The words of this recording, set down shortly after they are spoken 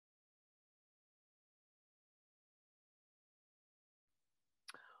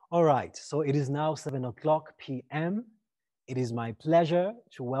All right, so it is now 7 o'clock p.m. It is my pleasure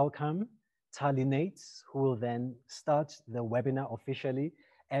to welcome Tali Nates, who will then start the webinar officially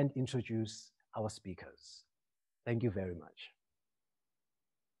and introduce our speakers. Thank you very much.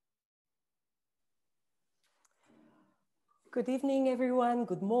 Good evening, everyone.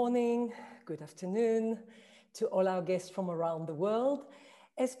 Good morning, good afternoon to all our guests from around the world.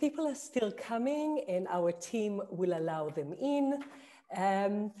 As people are still coming and our team will allow them in,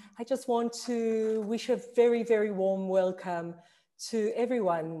 I just want to wish a very, very warm welcome to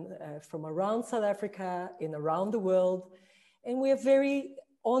everyone from around South Africa and around the world. And we are very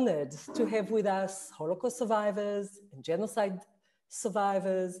honored to have with us Holocaust survivors and genocide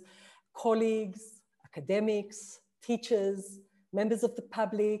survivors, colleagues, academics, teachers, members of the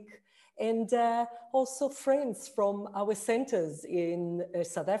public, and also friends from our centers in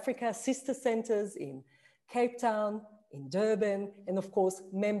South Africa, sister centers in Cape Town, in Durban, and of course,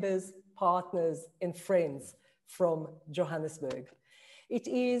 members, partners, and friends from Johannesburg. It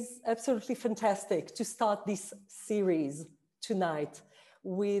is absolutely fantastic to start this series tonight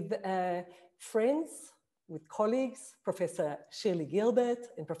with friends, with colleagues, Professor Shirli Gilbert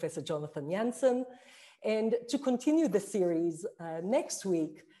and Professor Jonathan Jansen, and to continue the series next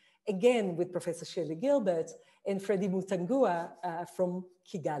week, again with Professor Shirli Gilbert and Freddie Mutangua from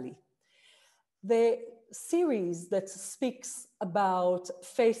Kigali. The series that speaks about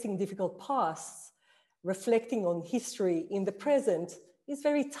facing difficult pasts, reflecting on history in the present, is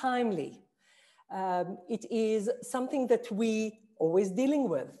very timely. It is something that we always dealing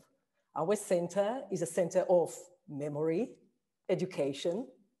with. Our center is a center of memory, education,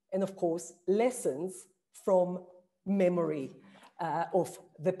 and of course, lessons from memory of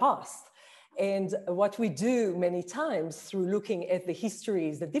the past. And what we do many times through looking at the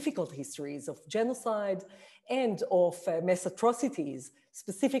histories, the difficult histories of genocide and of mass atrocities,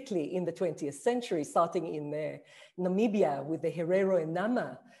 specifically in the 20th century, starting in Namibia with the Herero and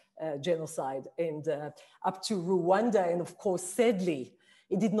Nama genocide and up to Rwanda. And of course, sadly,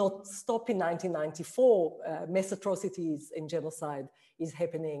 it did not stop in 1994. Mass atrocities and genocide is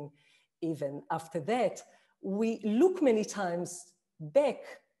happening even after that. We look many times back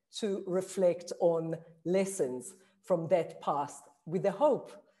to reflect on lessons from that past with the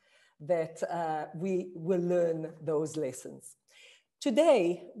hope that we will learn those lessons.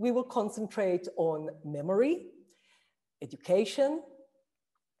 Today, we will concentrate on memory, education,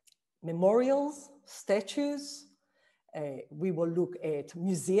 memorials, statues. We will look at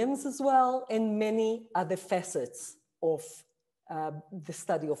museums as well, and many other facets of the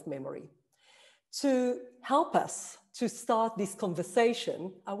study of memory. To help us to start this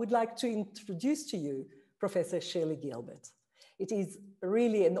conversation, I would like to introduce to you Professor Shirli Gilbert. It is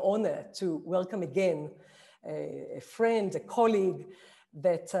really an honor to welcome again a friend, a colleague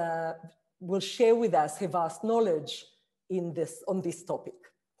that will share with us her vast knowledge on this topic.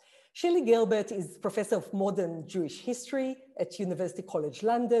 Shirli Gilbert is Professor of Modern Jewish History at University College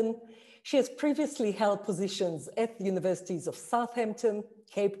London. She has previously held positions at the universities of Southampton,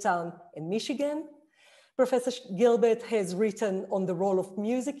 Cape Town, and Michigan. Professor Gilbert has written on the role of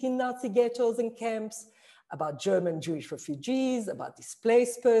music in Nazi ghettos and camps, about German Jewish refugees, about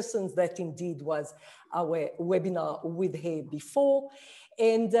displaced persons. That indeed was our webinar with her before,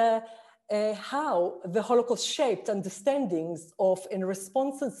 and how the Holocaust shaped understandings of and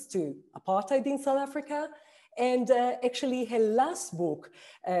responses to apartheid in South Africa. And actually her last book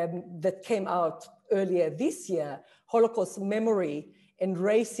that came out earlier this year, Holocaust Memory and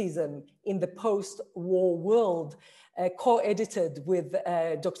Racism in the Post-War World, co-edited with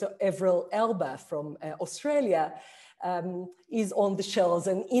Dr. Avril Elba from Australia, is on the shelves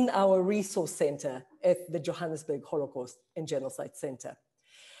and in our resource center at the Johannesburg Holocaust and Genocide Center.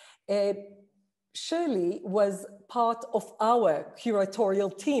 Shirli was part of our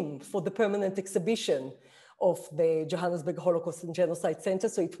curatorial team for the permanent exhibition of the Johannesburg Holocaust and Genocide Center.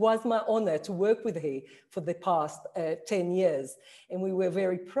 So it was my honor to work with her for the past 10 years. And we were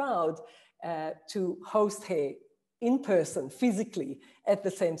very proud to host her in person, physically, at the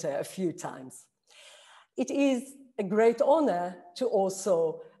center a few times. It is a great honor to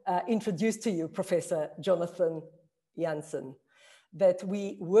also introduce to you Professor Jonathan Jansen, that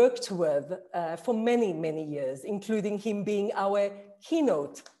we worked with for many, many years, including him being our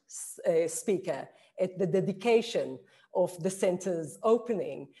keynote speaker at the dedication of the center's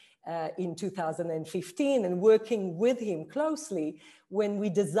opening in 2015, and working with him closely when we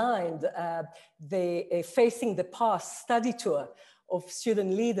designed the Facing the Past study tour of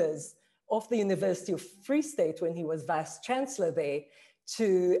student leaders of the University of Free State when he was Vice Chancellor there,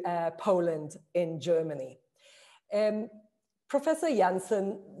 to Poland and Germany. Professor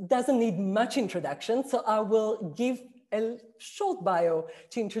Jansen doesn't need much introduction, so I will give a short bio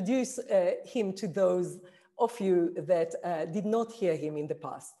to introduce him to those of you that did not hear him in the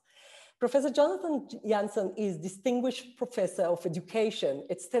past. Professor Jonathan Jansen is Distinguished Professor of Education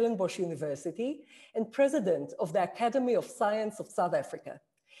at Stellenbosch University and President of the Academy of Science of South Africa.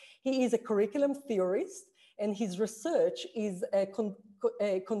 He is a curriculum theorist, and his research is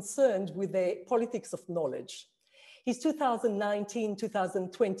concerned with the politics of knowledge. His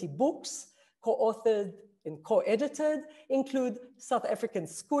 2019-2020 books, co-authored and co-edited, include South African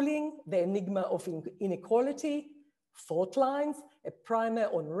Schooling, The Enigma of Inequality, Fault Lines, a primer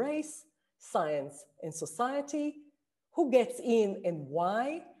on race, science and society, Who Gets In and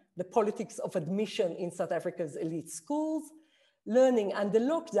Why, the politics of admission in South Africa's elite schools, Learning Under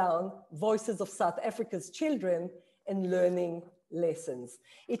Lockdown, Voices of South Africa's Children, and Learning Lessons.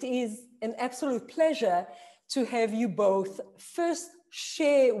 It is an absolute pleasure to have you both first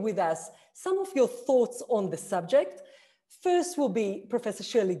share with us some of your thoughts on the subject. First will be Professor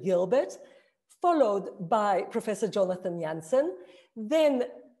Shirli Gilbert, followed by Professor Jonathan Jansen. Then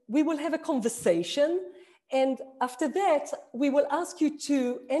we will have a conversation. And after that, we will ask you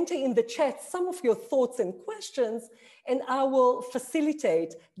to enter in the chat some of your thoughts and questions, and I will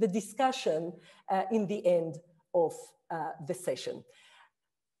facilitate the discussion in the end of the session.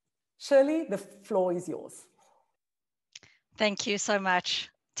 Shirli, the floor is yours. Thank you so much,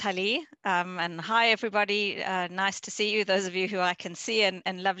 Tali. And hi, everybody. Nice to see you, those of you who I can see,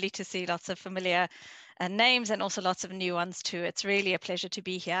 and lovely to see lots of familiar names and also lots of new ones too. It's really a pleasure to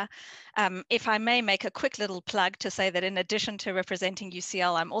be here. If I may make a quick little plug to say that in addition to representing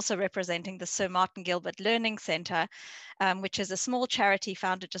UCL, I'm also representing the Sir Martin Gilbert Learning Centre, which is a small charity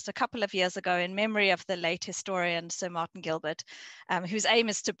founded just a couple of years ago in memory of the late historian Sir Martin Gilbert, whose aim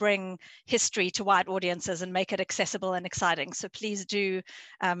is to bring history to wide audiences and make it accessible and exciting. So please do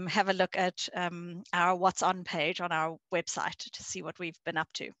have a look at our What's On page on our website to see what we've been up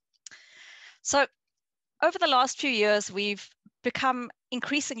to. So over the last few years, we've become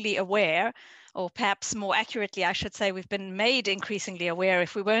increasingly aware, or perhaps more accurately, I should say, we've been made increasingly aware,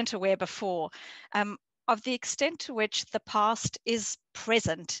 if we weren't aware before, of the extent to which the past is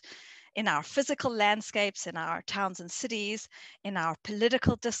present in our physical landscapes, in our towns and cities, in our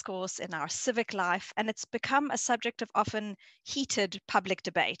political discourse, in our civic life, and it's become a subject of often heated public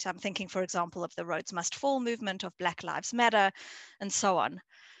debate. I'm thinking, for example, of the Rhodes Must Fall movement, of Black Lives Matter, and so on.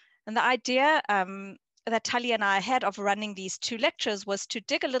 And the idea that Tali and I had of running these two lectures was to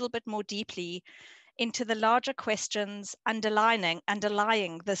dig a little bit more deeply into the larger questions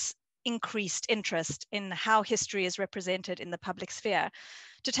underlying this increased interest in how history is represented in the public sphere,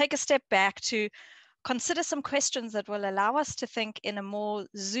 to take a step back to consider some questions that will allow us to think in a more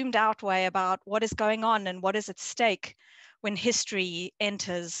zoomed out way about what is going on and what is at stake when history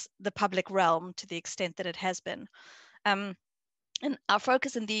enters the public realm to the extent that it has been. And our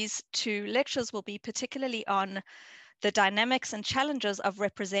focus in these two lectures will be particularly on the dynamics and challenges of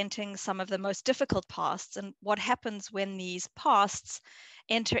representing some of the most difficult pasts and what happens when these pasts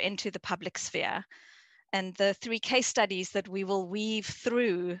enter into the public sphere. And the three case studies that we will weave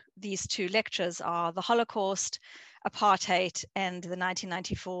through these two lectures are the Holocaust, apartheid, and the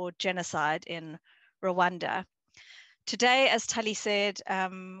 1994 genocide in Rwanda. Today, as Tali said, I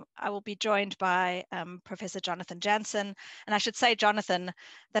will be joined by Professor Jonathan Jansen. And I should say, Jonathan,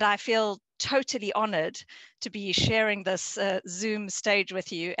 that I feel totally honored to be sharing this Zoom stage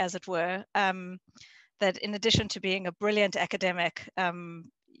with you, as it were, that in addition to being a brilliant academic,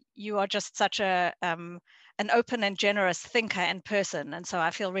 you are just such an open and generous thinker and person. And so I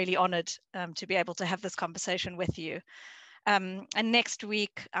feel really honored to be able to have this conversation with you. And next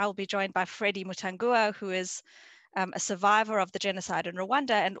week, I'll be joined by Freddie Mutangua, who is a survivor of the genocide in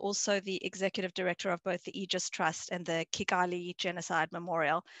Rwanda and also the executive director of both the Aegis Trust and the Kigali Genocide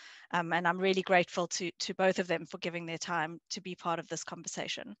Memorial. And I'm really grateful to both of them for giving their time to be part of this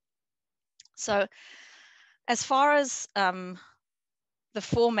conversation. So as far as the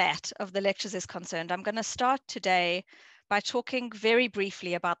format of the lectures is concerned, I'm going to start today by talking very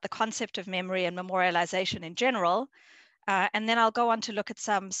briefly about the concept of memory and memorialization in general. And then I'll go on to look at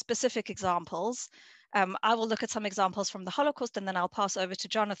some specific examples. I will look at some examples from the Holocaust, and then I'll pass over to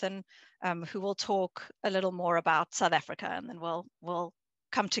Jonathan, who will talk a little more about South Africa, and then we'll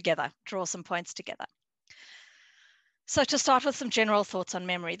come together, draw some points together. So to start with some general thoughts on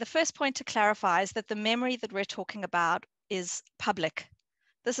memory, the first point to clarify is that the memory that we're talking about is public.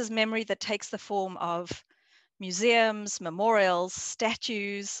 This is memory that takes the form of museums, memorials,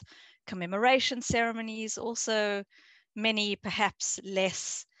 statues, commemoration ceremonies, also many perhaps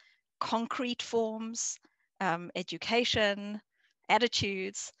less concrete forms, education,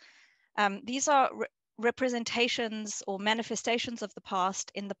 attitudes. These are representations or manifestations of the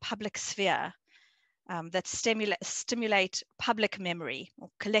past in the public sphere that stimulate public memory or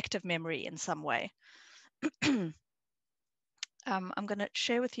collective memory in some way. I'm going to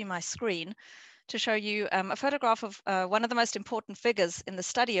share with you my screen to show you a photograph of one of the most important figures in the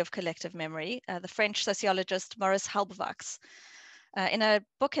study of collective memory, the French sociologist Maurice Halbwachs. In a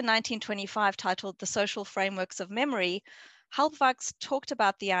book in 1925 titled The Social Frameworks of Memory, Halbwachs talked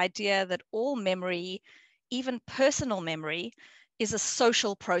about the idea that all memory, even personal memory, is a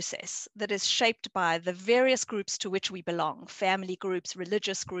social process that is shaped by the various groups to which we belong, family groups,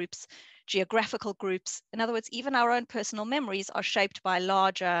 religious groups, geographical groups. In other words, even our own personal memories are shaped by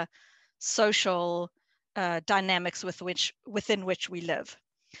larger social dynamics within which we live.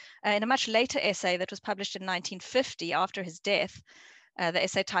 In a much later essay that was published in 1950 after his death, the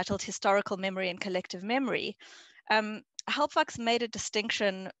essay titled Historical Memory and Collective Memory, Halbwachs made a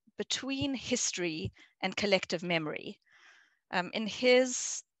distinction between history and collective memory. In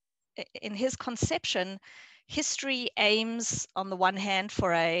his conception, history aims on the one hand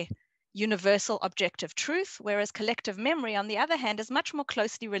for a universal objective truth, whereas collective memory, on the other hand, is much more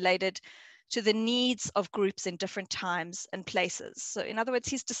closely related to the needs of groups in different times and places. So in other words,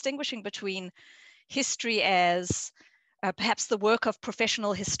 he's distinguishing between history as perhaps the work of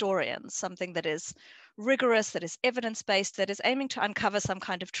professional historians, something that is rigorous, that is evidence-based, that is aiming to uncover some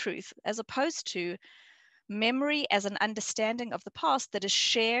kind of truth, as opposed to memory as an understanding of the past that is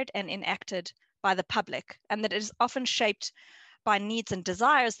shared and enacted by the public, and that is often shaped by needs and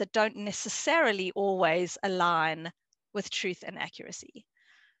desires that don't necessarily always align with truth and accuracy.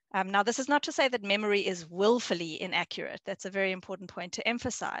 Now, this is not to say that memory is willfully inaccurate. That's a very important point to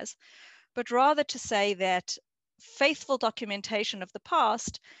emphasize, but rather to say that faithful documentation of the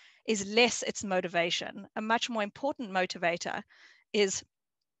past is less its motivation. A much more important motivator is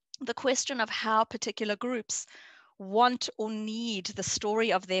the question of how particular groups want or need the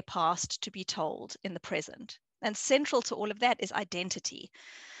story of their past to be told in the present. And central to all of that is identity.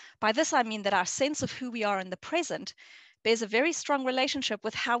 By this, I mean that our sense of who we are in the present bears a very strong relationship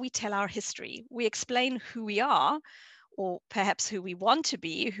with how we tell our history. We explain who we are, or perhaps who we want to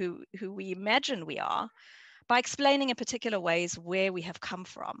be, who we imagine we are, by explaining in particular ways where we have come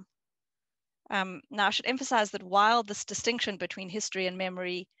from. Now, I should emphasize that while this distinction between history and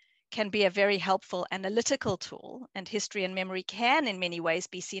memory can be a very helpful analytical tool, and history and memory can in many ways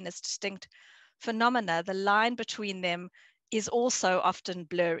be seen as distinct phenomena, the line between them is also often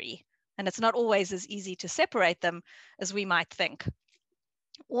blurry, and it's not always as easy to separate them as we might think.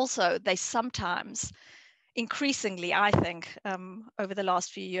 Also, they sometimes, increasingly, I think, over the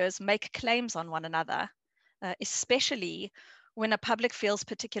last few years, make claims on one another, especially when a public feels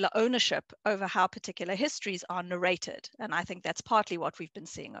particular ownership over how particular histories are narrated. And I think that's partly what we've been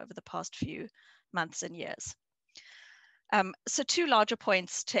seeing over the past few months and years. So two larger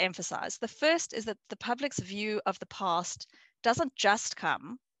points to emphasize. The first is that the public's view of the past doesn't just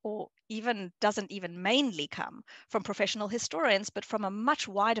come, or doesn't even mainly come, from professional historians, but from a much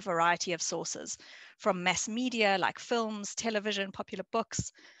wider variety of sources, from mass media like films, television, popular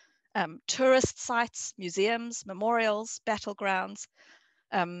books, tourist sites, museums, memorials, battlegrounds,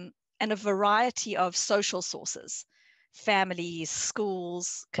 and a variety of social sources, families,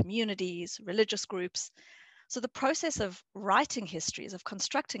 schools, communities, religious groups. So the process of writing histories, of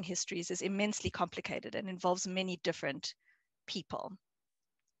constructing histories, is immensely complicated and involves many different people.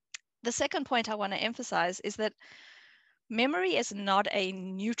 The second point I want to emphasize is that memory is not a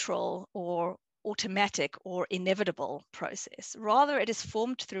neutral or automatic or inevitable process. Rather, it is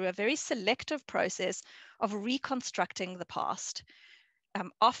formed through a very selective process of reconstructing the past,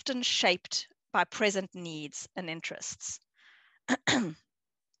 often shaped by present needs and interests.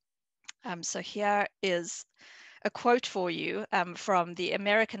 So here is a quote for you from the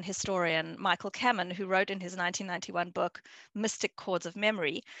American historian Michael Kamen, who wrote in his 1991 book, Mystic Chords of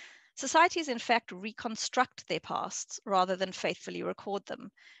Memory. Societies, in fact, reconstruct their pasts rather than faithfully record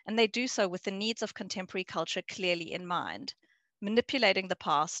them, and they do so with the needs of contemporary culture clearly in mind, manipulating the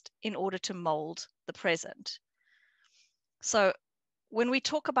past in order to mold the present. So when we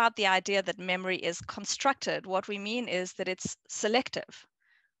talk about the idea that memory is constructed, what we mean is that it's selective.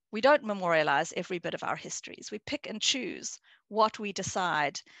 We don't memorialize every bit of our histories. We pick and choose what we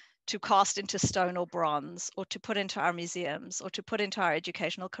decide to cast into stone or bronze, or to put into our museums, or to put into our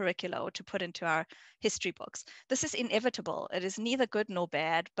educational curricula, or to put into our history books. This is inevitable. It is neither good nor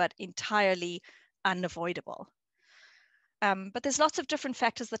bad, but entirely unavoidable. But there's lots of different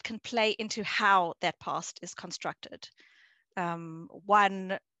factors that can play into how that past is constructed.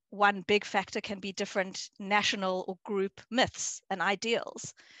 One one big factor can be different national or group myths and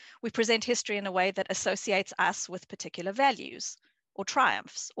ideals. We present history in a way that associates us with particular values or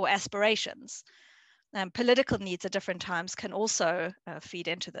triumphs or aspirations. Political needs at different times can also feed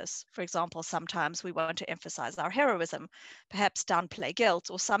into this. For example, sometimes we want to emphasize our heroism, perhaps downplay guilt,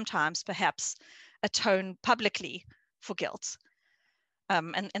 or sometimes perhaps atone publicly for guilt.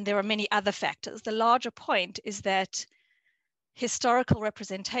 And there are many other factors. The larger point is that historical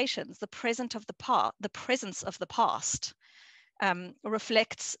representations, the presence of the past,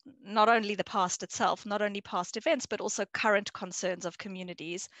 reflects not only the past itself, not only past events, but also current concerns of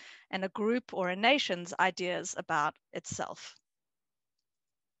communities and a group or a nation's ideas about itself.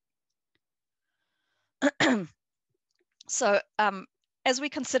 So as we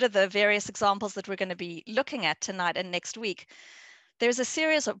consider the various examples that we're going to be looking at tonight and next week, there's a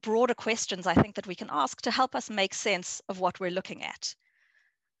series of broader questions I think that we can ask to help us make sense of what we're looking at.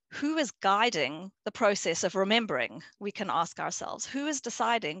 Who is guiding the process of remembering? We can ask ourselves. Who is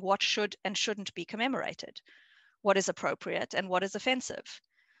deciding what should and shouldn't be commemorated? What is appropriate and what is offensive?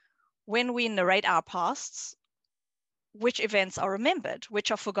 When we narrate our pasts, which events are remembered, which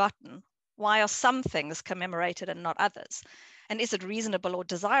are forgotten? Why are some things commemorated and not others? And is it reasonable or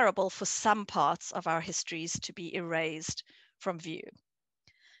desirable for some parts of our histories to be erased from view?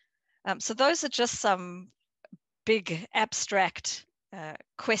 So those are just some big abstract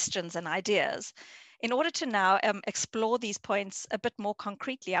questions and ideas. In order to now explore these points a bit more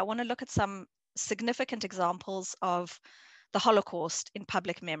concretely, I want to look at some significant examples of the Holocaust in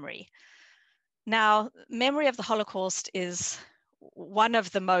public memory. Now, memory of the Holocaust is one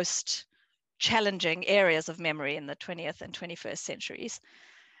of the most challenging areas of memory in the 20th and 21st centuries.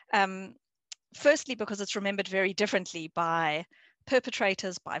 Firstly, because it's remembered very differently by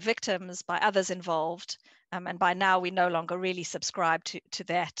perpetrators, by victims, by others involved. And by now, we no longer really subscribe to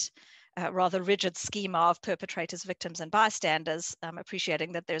that rather rigid schema of perpetrators, victims, and bystanders,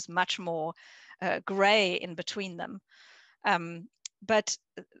 appreciating that there's much more gray in between them. But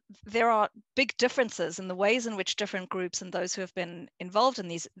there are big differences in the ways in which different groups and those who have been involved in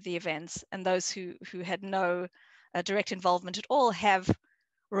the events and those who had no direct involvement at all have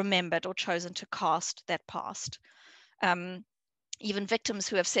remembered or chosen to cast that past. Even victims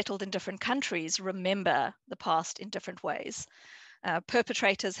who have settled in different countries remember the past in different ways.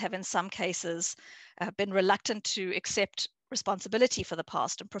 Perpetrators have in some cases been reluctant to accept responsibility for the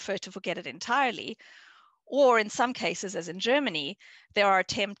past and prefer to forget it entirely. Or in some cases, as in Germany, there are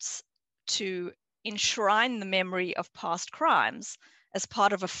attempts to enshrine the memory of past crimes as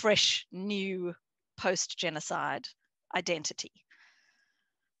part of a fresh, new post-genocide identity.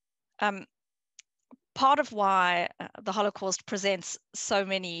 Part of why the Holocaust presents so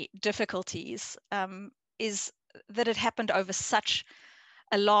many difficulties is that it happened over such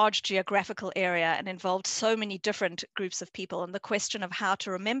a large geographical area and involved so many different groups of people. And the question of how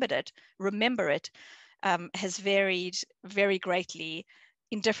to remember it has varied very greatly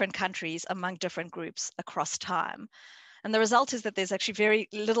in different countries among different groups across time. And the result is that there's actually very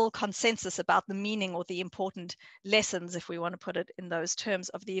little consensus about the meaning or the important lessons, if we want to put it in those terms,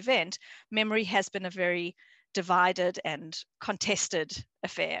 of the event. Memory has been a very divided and contested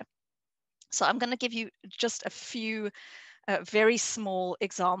affair. So I'm going to give you just a few very small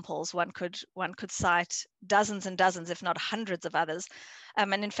examples. One could cite dozens and dozens, if not hundreds of others.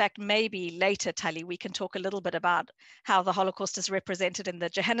 And in fact, maybe later, Tali, we can talk a little bit about how the Holocaust is represented in the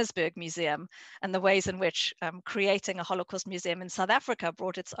Johannesburg Museum and the ways in which creating a Holocaust museum in South Africa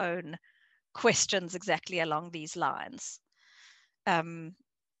brought its own questions exactly along these lines. So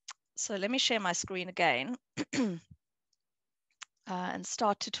let me share my screen again and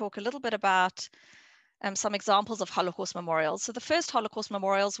start to talk a little bit about some examples of Holocaust memorials. So the first Holocaust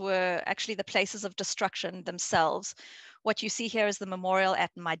memorials were actually the places of destruction themselves. What you see here is the memorial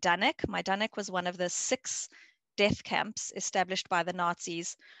at Majdanek. Majdanek was one of the 6 death camps established by the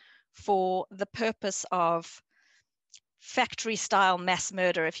Nazis for the purpose of factory-style mass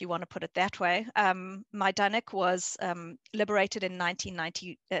murder, if you want to put it that way. Majdanek was liberated in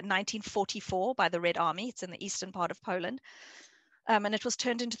 1944 by the Red Army. It's in the eastern part of Poland. And it was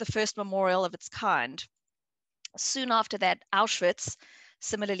turned into the first memorial of its kind. Soon after that, Auschwitz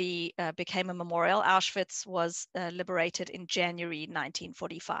similarly became a memorial. Auschwitz was liberated in January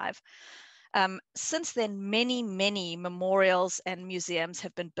 1945. Since then, many memorials and museums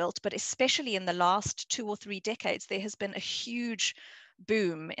have been built, but especially in the last 2 or 3 decades, there has been a huge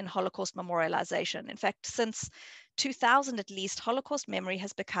boom in Holocaust memorialization. In fact, since 2000 at least, Holocaust memory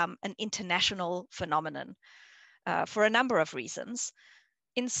has become an international phenomenon for a number of reasons.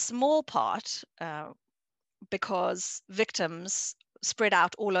 In small part, because victims spread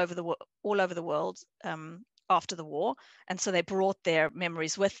out all over the world after the war, and so they brought their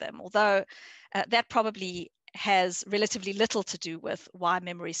memories with them. Although that probably has relatively little to do with why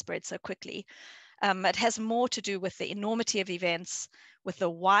memory spread so quickly. It has more to do with the enormity of events, with the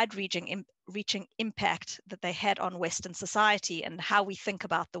wide-reaching impact that they had on Western society and how we think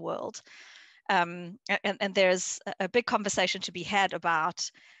about the world. And there's a big conversation to be had about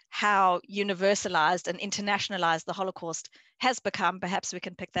how universalized and internationalized the Holocaust has become. Perhaps we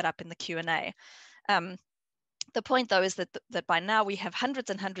can pick that up in the Q&A. The point, though, is that by now we have hundreds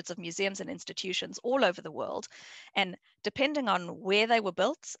and hundreds of museums and institutions all over the world, and depending on where they were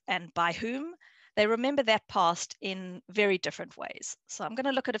built and by whom, they remember that past in very different ways. So I'm going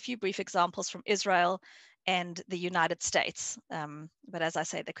to look at a few brief examples from Israel and the United States, but as I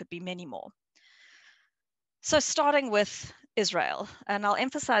say, there could be many more. So starting with Israel, and I'll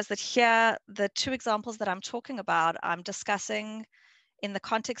emphasize that here, the two examples that I'm talking about, I'm discussing in the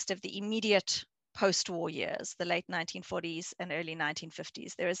context of the immediate post-war years, the late 1940s and early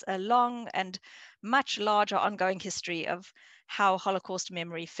 1950s. There is a long and much larger ongoing history of how Holocaust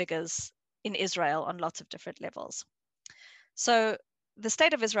memory figures in Israel on lots of different levels. So the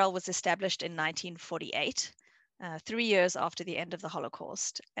State of Israel was established in 1948, 3 years after the end of the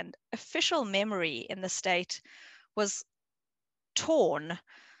Holocaust, and official memory in the state was torn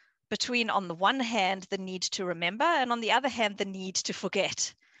between, on the one hand, the need to remember, and on the other hand, the need to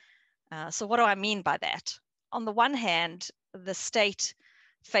forget. So what do I mean by that? On the one hand, the state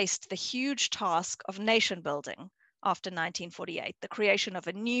faced the huge task of nation building after 1948, the creation of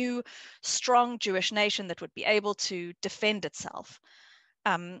a new, strong Jewish nation that would be able to defend itself.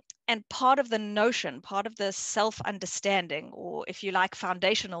 And part of the notion, part of the self-understanding, or if you like,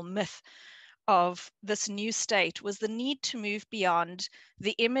 foundational myth of this new state was the need to move beyond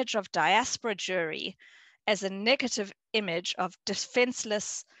the image of diaspora Jewry as a negative image of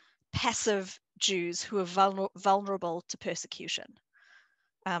defenseless, passive Jews who are vulnerable to persecution.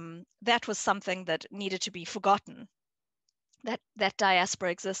 That was something that needed to be forgotten, that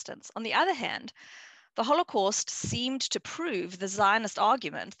diaspora existence. On the other hand, the Holocaust seemed to prove the Zionist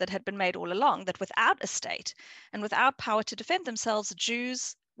argument that had been made all along, that without a state and without power to defend themselves,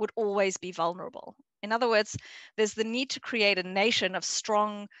 Jews would always be vulnerable. In other words, there's the need to create a nation of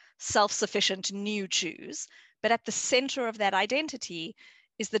strong, self-sufficient new Jews, but at the center of that identity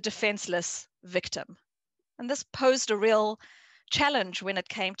is the defenseless victim. And this posed a real challenge when it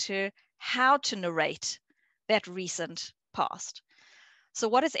came to how to narrate that recent past. So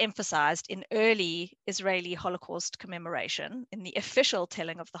what is emphasized in early Israeli Holocaust commemoration, in the official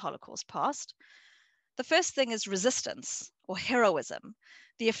telling of the Holocaust past? The first thing is resistance or heroism.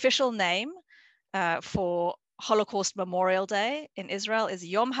 The official name for Holocaust Memorial Day in Israel is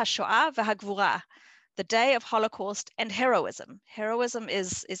Yom HaShoah VeHaGvura, the Day of Holocaust and Heroism. Heroism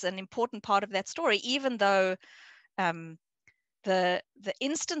is an important part of that story, even though the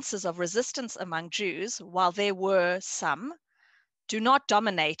instances of resistance among Jews, while there were some, do not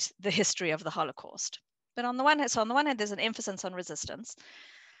dominate the history of the Holocaust. But on the one hand, there's an emphasis on resistance.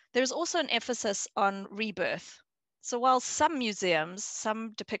 There's also an emphasis on rebirth. So while some museums,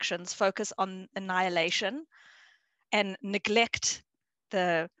 some depictions focus on annihilation and neglect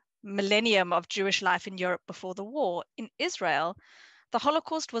the millennium of Jewish life in Europe before the war, in Israel, the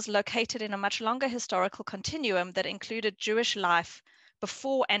Holocaust was located in a much longer historical continuum that included Jewish life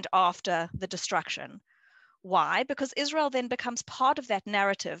before and after the destruction. Why? Because Israel then becomes part of that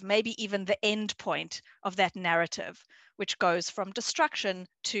narrative, maybe even the end point of that narrative, which goes from destruction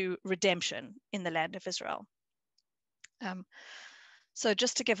to redemption in the land of Israel. So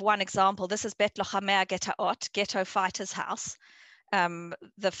just to give one example, this is Bet Lochamei Getaot, Ghetto Fighters House.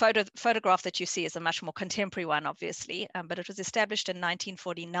 The photograph that you see is a much more contemporary one, obviously, but it was established in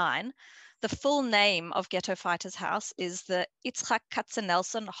 1949. The full name of Ghetto Fighters House is the Yitzhak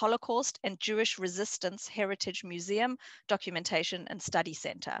Katzenelson Holocaust and Jewish Resistance Heritage Museum, Documentation and Study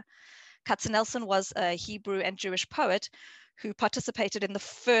Center. Katzenelson was a Hebrew and Jewish poet who participated in the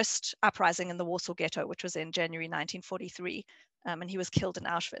first uprising in the Warsaw Ghetto, which was in January 1943, and he was killed in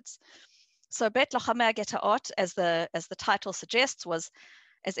Auschwitz. So Bet Lochamei Getaot, as the title suggests,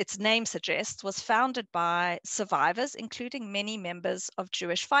 as its name suggests, was founded by survivors, including many members of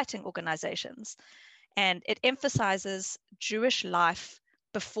Jewish fighting organizations. And it emphasizes Jewish life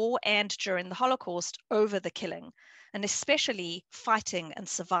before and during the Holocaust over the killing, and especially fighting and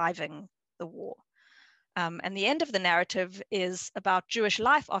surviving the war. And the end of the narrative is about Jewish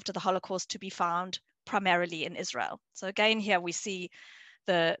life after the Holocaust to be found primarily in Israel. So again, here we see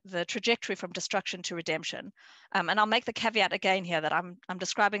the trajectory from destruction to redemption. And I'll make the caveat again here that I'm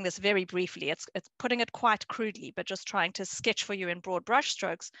describing this very briefly. It's putting it quite crudely, but just trying to sketch for you in broad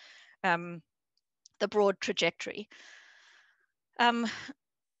brushstrokes the broad trajectory.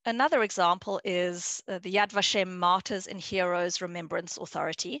 Another example is the Yad Vashem Martyrs and Heroes Remembrance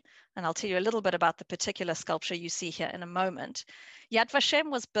Authority. And I'll tell you a little bit about the particular sculpture you see here in a moment. Yad Vashem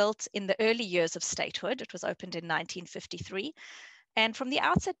was built in the early years of statehood. It was opened in 1953. And from the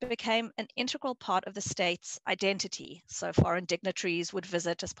outset became an integral part of the state's identity. So foreign dignitaries would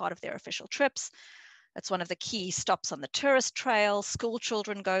visit as part of their official trips. It's one of the key stops on the tourist trail. School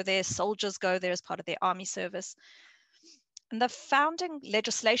children go there, soldiers go there as part of their army service. And the founding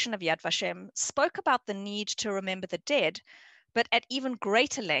legislation of Yad Vashem spoke about the need to remember the dead, but at even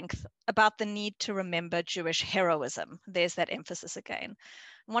greater length about the need to remember Jewish heroism. There's that emphasis again.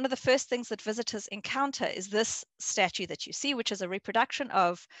 And one of the first things that visitors encounter is this statue that you see, which is a reproduction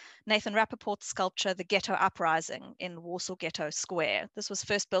of Nathan Rappaport's sculpture, The Ghetto Uprising in Warsaw Ghetto Square. This was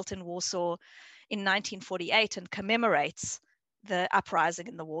first built in Warsaw in 1948 and commemorates the uprising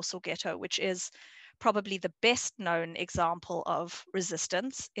in the Warsaw Ghetto, which is probably the best known example of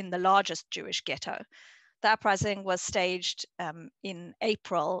resistance in the largest Jewish ghetto. The uprising was staged in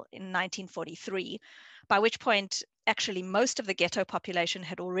April in 1943, by which point actually most of the ghetto population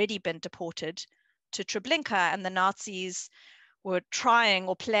had already been deported to Treblinka, and the Nazis were trying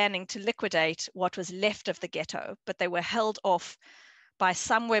or planning to liquidate what was left of the ghetto, but they were held off by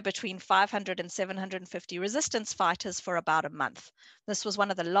somewhere between 500 and 750 resistance fighters for about a month. This was one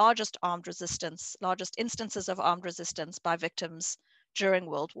of the largest instances of armed resistance by victims during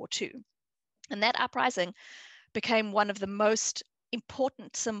World War II. And that uprising became one of the most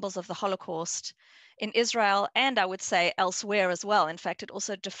important symbols of the Holocaust in Israel, and I would say elsewhere as well. In fact, it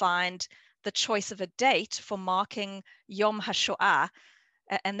also defined the choice of a date for marking Yom HaShoah,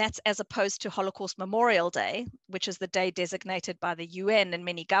 and that's as opposed to Holocaust Memorial Day, which is the day designated by the UN and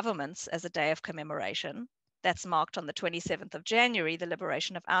many governments as a day of commemoration. That's marked on the 27th of January, the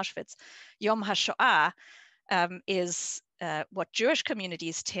liberation of Auschwitz. Yom HaShoah is what Jewish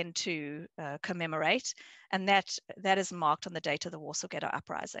communities tend to commemorate, and that is marked on the date of the Warsaw Ghetto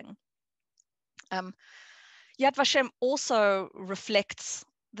Uprising. Yad Vashem also reflects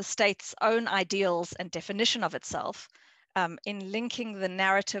the state's own ideals and definition of itself in linking the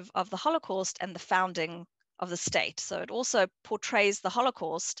narrative of the Holocaust and the founding of the state. So it also portrays the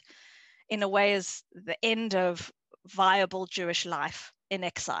Holocaust in a way as the end of viable Jewish life in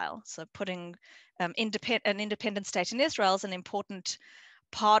exile. So putting an independent state in Israel is an important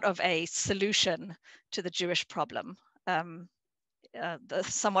part of a solution to the Jewish problem. The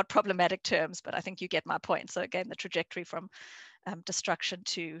somewhat problematic terms, but I think you get my point. So again, the trajectory from destruction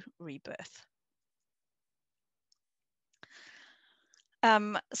to rebirth.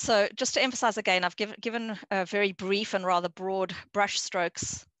 So just to emphasize again, I've given very brief and rather broad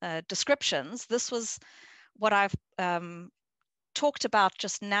brushstrokes descriptions. This was what I've talked about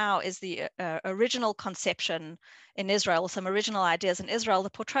just now is the original conception in Israel, some original ideas in Israel. The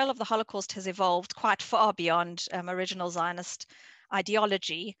portrayal of the Holocaust has evolved quite far beyond original Zionist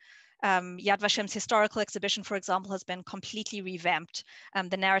ideology. Yad Vashem's historical exhibition, for example, has been completely revamped.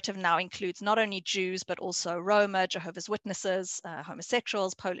 The narrative now includes not only Jews, but also Roma, Jehovah's Witnesses,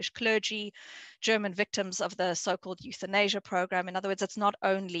 homosexuals, Polish clergy, German victims of the so-called euthanasia program. In other words, it's not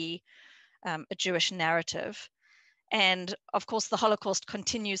only a Jewish narrative. And of course, the Holocaust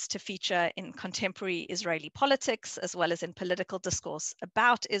continues to feature in contemporary Israeli politics, as well as in political discourse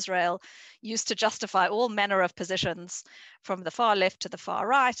about Israel, used to justify all manner of positions from the far left to the far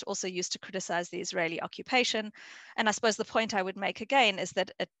right, also used to criticize the Israeli occupation. And I suppose the point I would make again is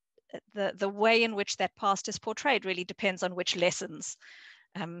that the way in which that past is portrayed really depends on which lessons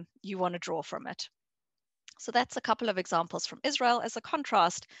you want to draw from it. So that's a couple of examples from Israel. As a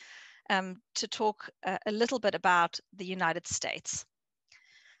contrast, to talk a little bit about the United States.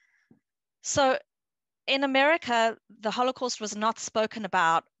 So in America, the Holocaust was not spoken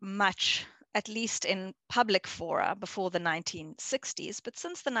about much, at least in public fora, before the 1960s. But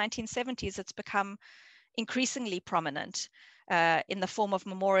since the 1970s, it's become increasingly prominent in the form of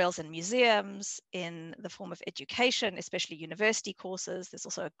memorials and museums, in the form of education, especially university courses. There's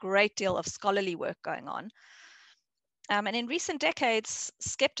also a great deal of scholarly work going on. And in recent decades,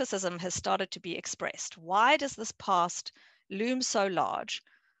 skepticism has started to be expressed. Why does this past loom so large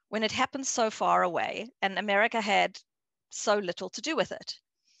when it happens so far away and America had so little to do with it?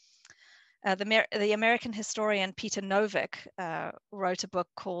 The American historian Peter Novick wrote a book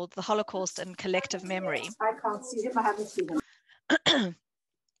called The Holocaust and Collective Memory. I can't see him, I haven't seen him.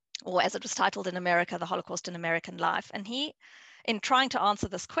 Or as it was titled in America, The Holocaust in American Life. And he in trying to answer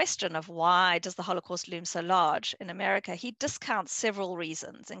this question of why does the Holocaust loom so large in America, he discounts several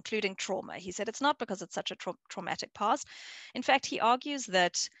reasons, including trauma. He said it's not because it's such a traumatic past. In fact, he argues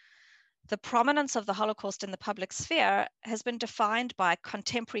that the prominence of the Holocaust in the public sphere has been defined by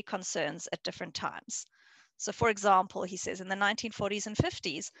contemporary concerns at different times. So, for example, he says in the 1940s and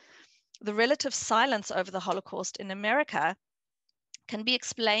 50s, the relative silence over the Holocaust in America can be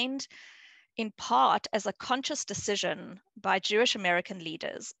explained in part as a conscious decision by Jewish American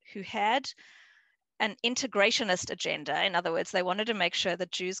leaders who had an integrationist agenda. In other words, they wanted to make sure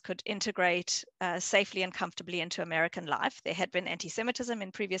that Jews could integrate safely and comfortably into American life. There had been anti-Semitism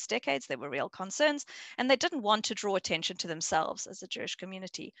in previous decades. There were real concerns, and they didn't want to draw attention to themselves as a Jewish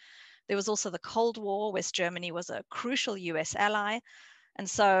community. There was also the Cold War. West Germany was a crucial US ally, and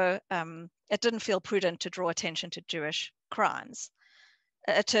so it didn't feel prudent to draw attention to Jewish crimes.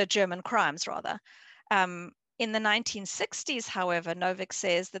 To German crimes, rather. In the 1960s, however, Novick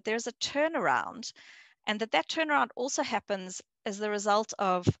says that there's a turnaround, and that turnaround also happens as the result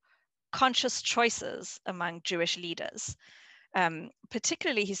of conscious choices among Jewish leaders.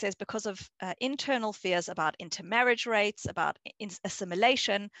 Particularly, he says, because of internal fears about intermarriage rates, about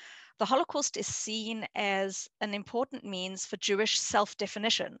assimilation, the Holocaust is seen as an important means for Jewish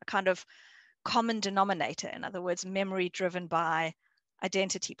self-definition, a kind of common denominator. In other words, memory driven by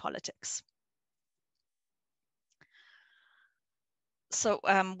identity politics. So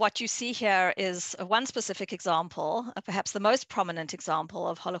what you see here is one specific example, perhaps the most prominent example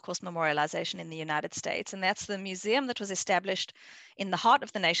of Holocaust memorialization in the United States, and that's the museum that was established in the heart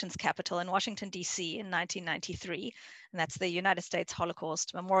of the nation's capital in Washington, D.C. in 1993, and that's the United States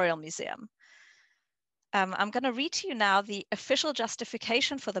Holocaust Memorial Museum. I'm going to read to you now the official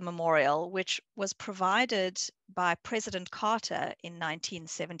justification for the memorial, which was provided by President Carter in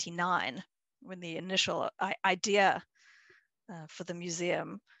 1979, when the initial idea for the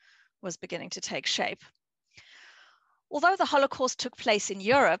museum was beginning to take shape. Although the Holocaust took place in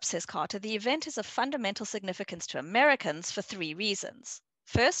Europe, says Carter, the event is of fundamental significance to Americans for three reasons.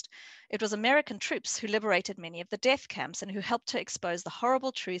 First, it was American troops who liberated many of the death camps and who helped to expose the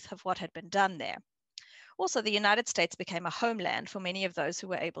horrible truth of what had been done there. Also, the United States became a homeland for many of those who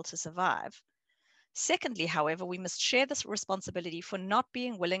were able to survive. Secondly, however, we must share this responsibility for not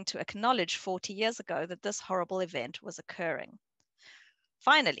being willing to acknowledge 40 years ago that this horrible event was occurring.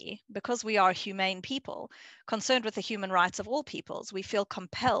 Finally, because we are humane people, concerned with the human rights of all peoples, we feel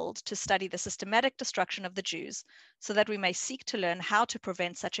compelled to study the systematic destruction of the Jews so that we may seek to learn how to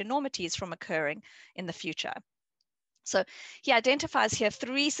prevent such enormities from occurring in the future. So he identifies here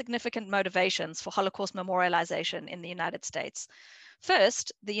three significant motivations for Holocaust memorialization in the United States.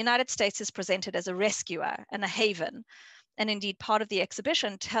 First, the United States is presented as a rescuer and a haven. And indeed, part of the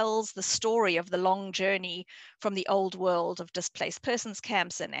exhibition tells the story of the long journey from the old world of displaced persons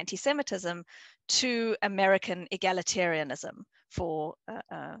camps and anti-Semitism to American egalitarianism for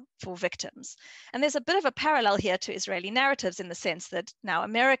victims. And there's a bit of a parallel here to Israeli narratives in the sense that now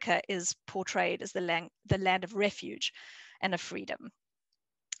America is portrayed as the land of refuge and of freedom.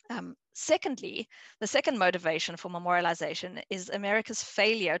 Secondly, the second motivation for memorialization is America's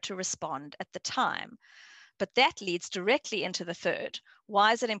failure to respond at the time. But that leads directly into the third.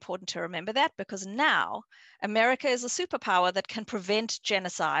 Why is it important to remember that? Because now America is a superpower that can prevent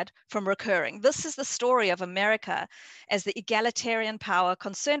genocide from recurring. This is the story of America as the egalitarian power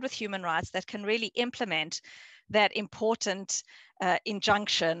concerned with human rights that can really implement that important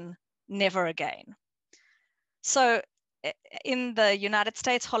injunction, never again. So in the United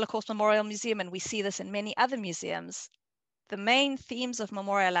States Holocaust Memorial Museum, and we see this in many other museums, the main themes of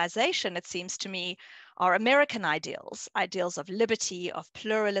memorialization, it seems to me, are American ideals, ideals of liberty, of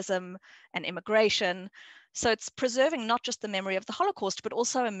pluralism and immigration. So it's preserving not just the memory of the Holocaust, but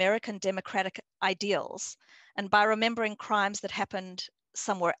also American democratic ideals. And by remembering crimes that happened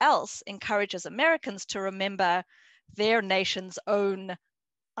somewhere else, encourages Americans to remember their nation's own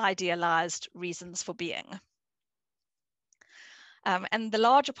idealized reasons for being. And the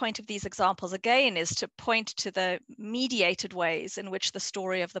larger point of these examples, again, is to point to the mediated ways in which the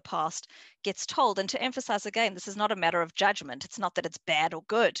story of the past gets told, and to emphasize again, this is not a matter of judgment. It's not that it's bad or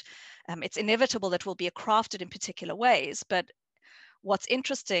good. It's inevitable that will be crafted in particular ways, but what's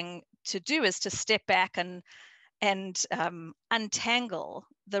interesting to do is to step back and untangle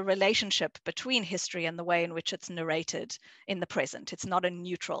the relationship between history and the way in which it's narrated in the present. It's not a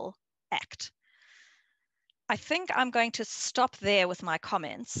neutral act. I think I'm going to stop there with my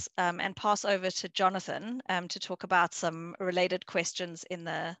comments and pass over to Jonathan to talk about some related questions in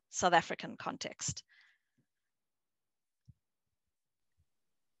the South African context.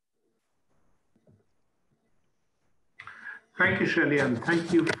 Thank you, Shirli, and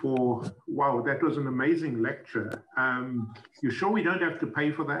thank you for, wow, that was an amazing lecture. You sure we don't have to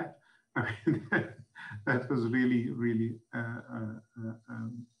pay for that? I mean, that was really, really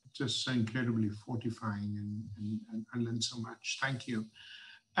just so incredibly fortifying, and I learned so much. Thank you.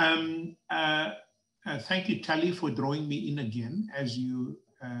 Thank you, Tali, for drawing me in again, as you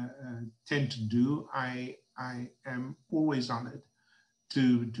tend to do. I am always honored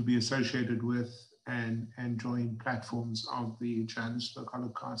to be associated with and join platforms of the Johannesburg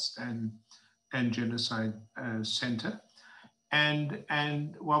Holocaust and Genocide Center.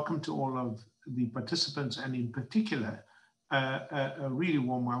 And welcome to all of the participants, and in particular, a really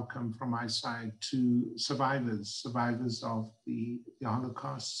warm welcome from my side to survivors of the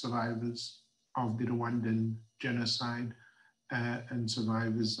Holocaust, survivors of the Rwandan genocide, and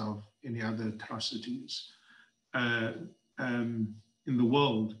survivors of any other atrocities in the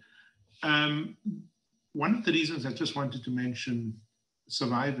world. One of the reasons I just wanted to mention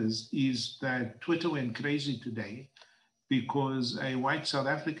survivors is that Twitter went crazy today because a white South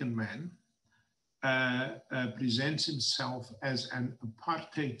African man presents himself as an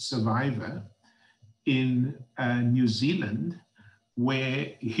apartheid survivor in New Zealand,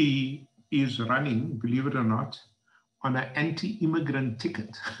 where he is running, believe it or not, on an anti-immigrant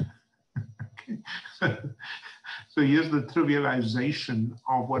ticket. Okay. So here's the trivialization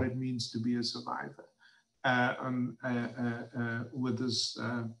of what it means to be a survivor with this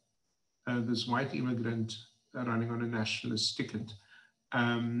white immigrant running on a nationalist ticket.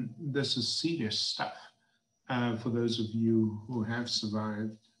 This is serious stuff for those of you who have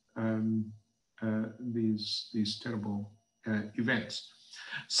survived these terrible events.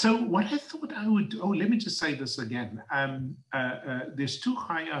 So what I thought I would do, let me just say this again. There's two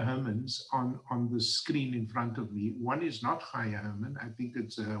Chaya Hermans on the screen in front of me. One is not Chaya Herman. I think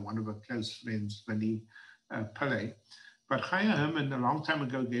it's one of our close friends, Vinnie Pillay. But Chaya Herman a long time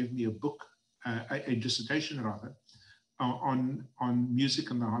ago gave me a book, a dissertation rather, on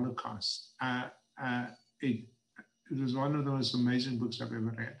music and the Holocaust. It was one of the most amazing books I've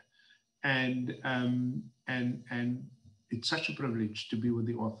ever read. And it's such a privilege to be with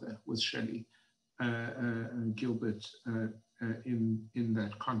the author, with Shirli, Gilbert, in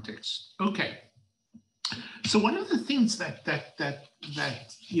that context. Okay, so one of the things that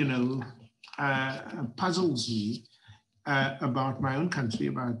you know puzzles me about my own country,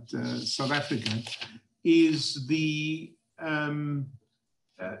 about South Africa, is the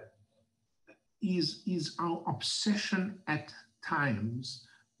is our obsession at times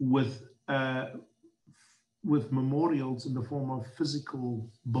with memorials in the form of physical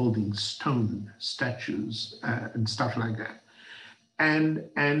buildings, stone, statues, and stuff like that. And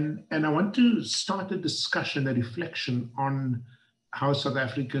I want to start a discussion, a reflection on how South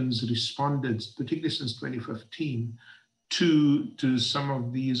Africans responded, particularly since 2015, to some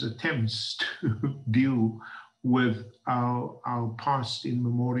of these attempts to deal with our past in the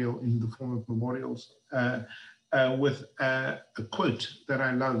form of memorials, with a quote that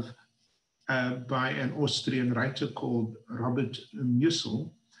I love, by an Austrian writer called Robert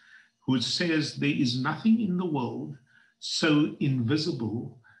Musil, who says, "There is nothing in the world so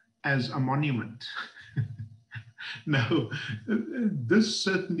invisible as a monument." Now, this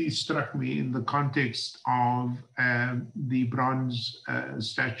certainly struck me in the context of the bronze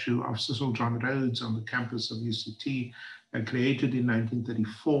statue of Cecil John Rhodes on the campus of UCT, created in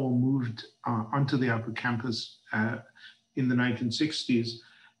 1934, moved onto the upper campus in the 1960s.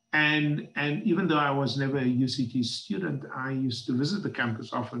 And even though I was never a UCT student, I used to visit the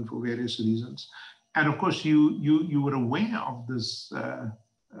campus often for various reasons. And of course, you were aware of this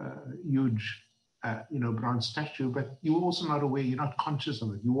huge, bronze statue, but you were also not aware. You're not conscious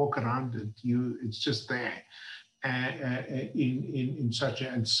of it. You walk around it. It's just there, in such a.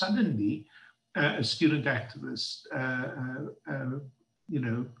 And suddenly, a student activist,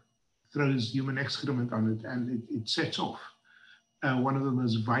 throws human excrement on it, and it sets off one of the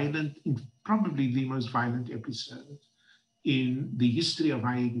most violent, probably the most violent episode in the history of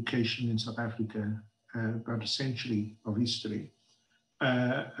higher education in South Africa, about a century of history,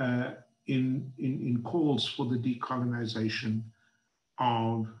 in calls for the decolonization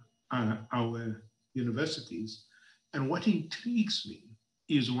of our universities. And what intrigues me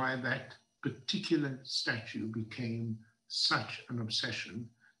is why that particular statue became such an obsession.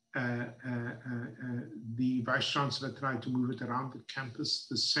 The Vice-Chancellor tried to move it around the campus.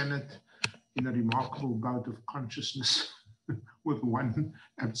 The Senate, in a remarkable bout of consciousness with one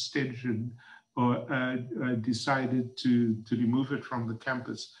abstention, decided to remove it from the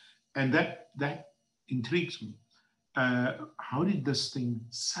campus. And that intrigues me, how did this thing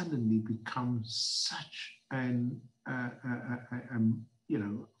suddenly become such an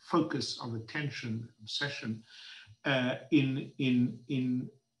focus of attention, obsession in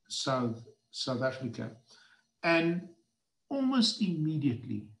South Africa? And almost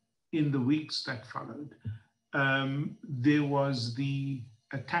immediately, in the weeks that followed, there was the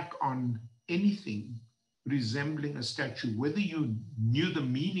attack on anything resembling a statue, whether you knew the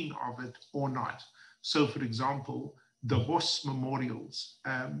meaning of it or not. So, for example, the horse memorials,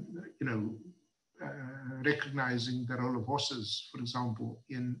 recognizing the role of horses, for example,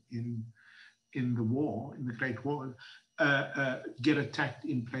 in the war, in the Great War, get attacked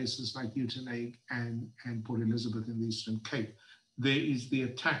in places like Uitenhage and Port Elizabeth in the Eastern Cape. There is the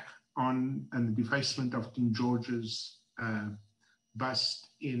attack on and the defacement of King George's bust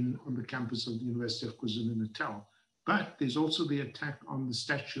on the campus of the University of KwaZulu-Natal. But there's also the attack on the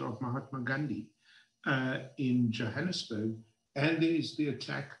statue of Mahatma Gandhi in Johannesburg. And there is the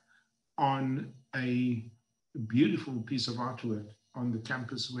attack on a beautiful piece of artwork on the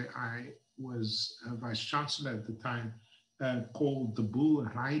campus where I was Vice Chancellor at the time, called The Bull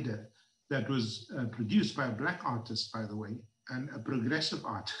Rider, that was produced by a Black artist, by the way, and a progressive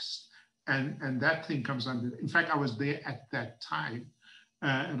artist. And that thing comes under, in fact, I was there at that time,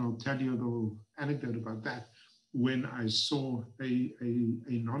 and I'll tell you a little anecdote about that, when I saw a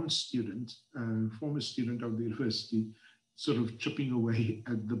non-student, former student of the university, sort of chipping away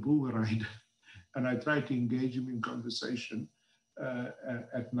at the bull rider. And I tried to engage him in conversation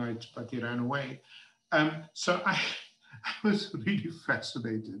at night, but he ran away. So I was really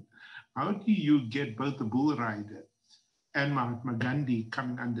fascinated. How do you get both the bull rider and Mahatma Gandhi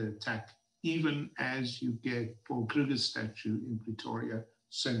coming under attack, even as you get Paul Kruger's statue in Pretoria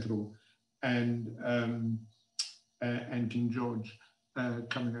Central and King George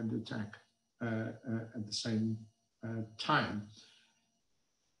coming under attack at the same time?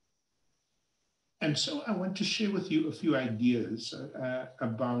 And so I want to share with you a few ideas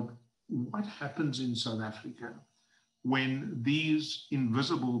about what happens in South Africa when these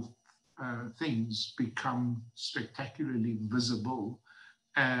invisible things become spectacularly visible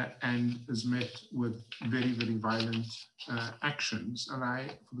and is met with very, very violent actions. And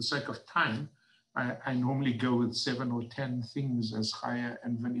for the sake of time, I normally go with 7 or 10 things, as Chaya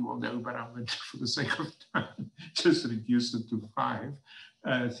and Vinnie will know, but I'm going to, for the sake of time, just reduce it to 5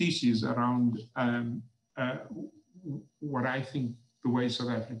 theses around what I think the way South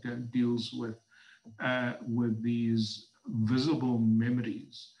Africa deals with these visible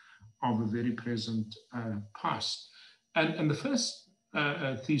memories of a very present past. And the first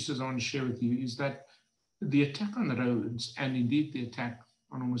thesis I want to share with you is that the attack on the roads, and indeed the attack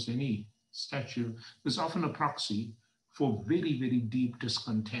on almost any statue, is often a proxy for very, very deep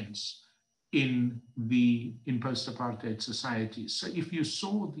discontents in post-apartheid societies. So if you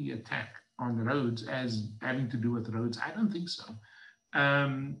saw the attack on the roads as having to do with roads, I don't think so.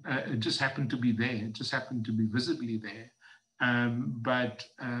 It just happened to be there. It just happened to be visibly there. But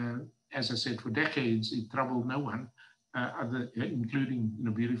as I said, for decades, it troubled no one, including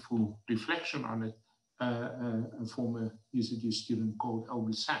beautiful reflection on it, a former UCD student called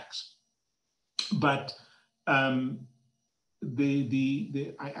Elby Sachs. But I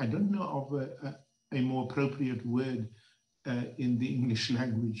don't know of a more appropriate word in the English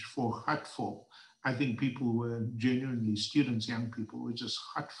language for hurtful. I think people were genuinely, students, young people were just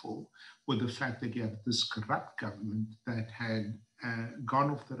hurtful with the fact that you have this corrupt government that had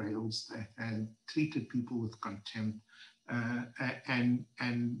gone off the rails, that had treated people with contempt, and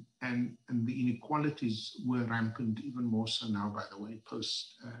the inequalities were rampant, even more so now, by the way,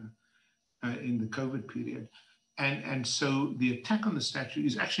 post in the COVID period. And so the attack on the statue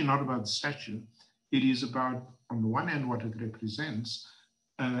is actually not about the statue. It is about, on the one hand, what it represents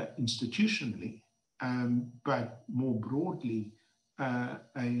institutionally, but more broadly,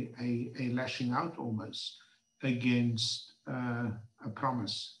 a lashing out almost against a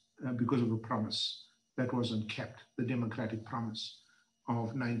promise, because of a promise that wasn't kept, the democratic promise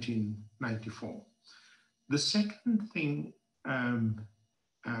of 1994. The second thing,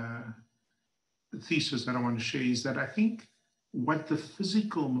 thesis that I want to share is that I think what the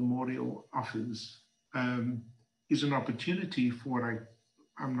physical memorial offers is an opportunity for,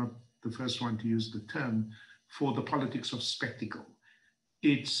 I'm not the first one to use the term, for the politics of spectacle.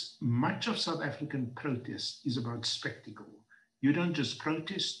 It's much of South African protest is about spectacle. You don't just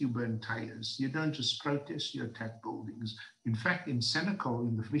protest, you burn tires. You don't just protest, you attack buildings. In fact, in Senekal,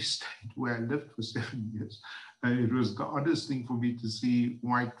 in the Free State, where I lived for 7 years, it was the oddest thing for me to see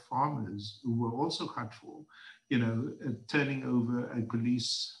white farmers who were also hurtful, turning over a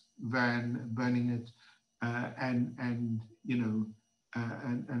police van, burning it, and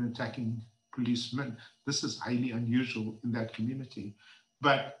attacking policemen. This is highly unusual in that community.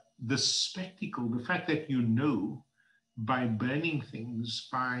 But the spectacle, the fact that by burning things,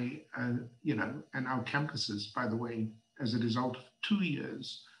 by, and our campuses, by the way, as a result of 2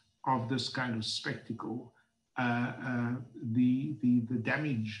 years of this kind of spectacle, the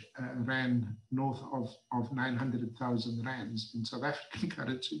damage ran north of 900,000 rands in South African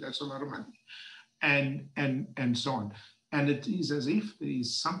currency. That's a lot of money, and so on. And it is as if there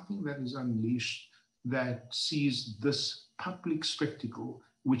is something that is unleashed that sees this public spectacle,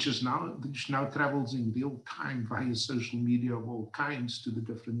 which now travels in real time via social media of all kinds to the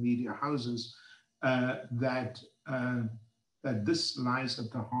different media houses, that this lies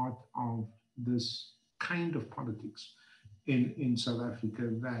at the heart of this kind of politics in South Africa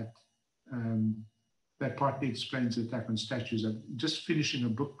that partly explains the attack on statues. I'm just finishing a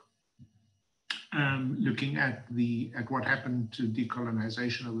book looking at what happened to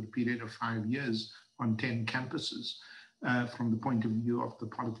decolonization over a period of 5 years on 10 campuses from the point of view of the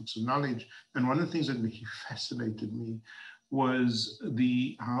politics of knowledge. And one of the things that really fascinated me was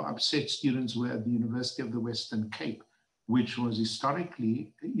how upset students were at the University of the Western Cape, which is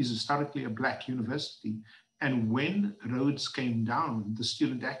historically a Black university. And when roads came down, the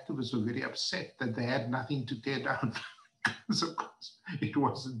student activists were very upset that they had nothing to tear down. Because of course it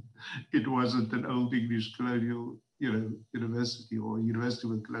wasn't an old English colonial, university or a university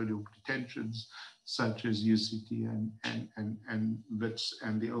with colonial pretensions such as UCT and Wits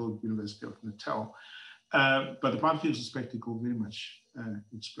and the old University of Natal. But the politics of spectacle very much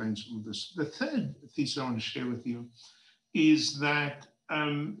explains all this. The third thesis I want to share with you is that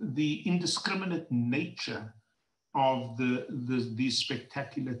the indiscriminate nature of these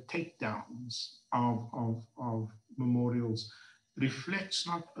spectacular takedowns of memorials reflects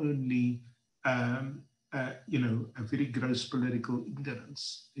not only a very gross political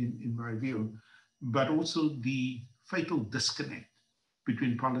ignorance, in my view, but also the fatal disconnect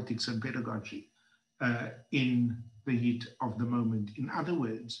between politics and pedagogy in the heat of the moment. In other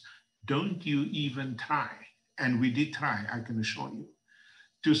words, don't you even try, and we did try, I can assure you,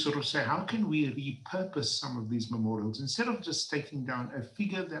 to sort of say, how can we repurpose some of these memorials instead of just taking down a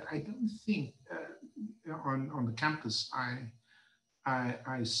figure that I don't think on the campus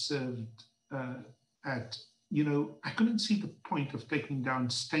I served at, I couldn't see the point of taking down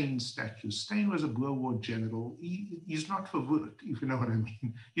Stein's statues. Stein was a Boer War general. He's not Verwoerd, if you know what I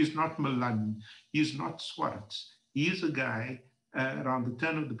mean. He's not Milan. He's not Swartz. He is a guy around the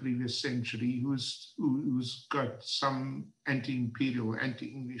turn of the previous century who's got some anti-imperial,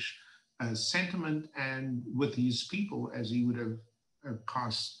 anti-English sentiment, and with his people, as he would have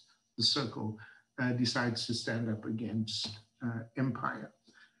cast the circle, decides to stand up against empire.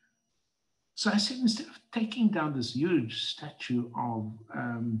 So I said, instead of taking down this huge statue of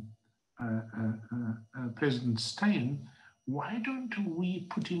President Stein, why don't we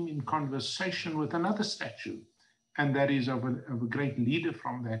put him in conversation with another statue? And that is of a great leader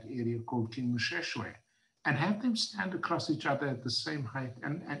from that area called King Moshoeshoe, and have them stand across each other at the same height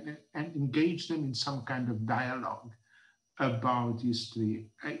and engage them in some kind of dialogue about history.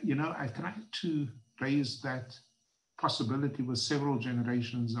 I tried to raise that possibility with several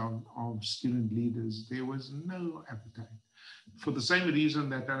generations of student leaders. There was no appetite. For the same reason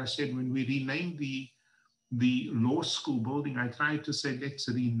that I said, when we renamed the law school building, I tried to say, let's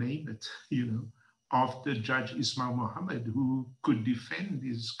rename it, after Judge Ismail Mohammed, who could defend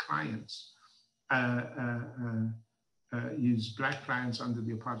his clients, his Black clients under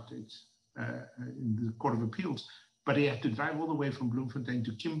the apartheid in the Court of Appeals, but he had to drive all the way from Bloemfontein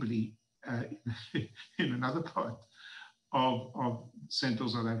to Kimberley in another part of Central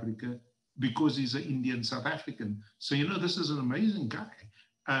South Africa because he's an Indian South African. So, this is an amazing guy.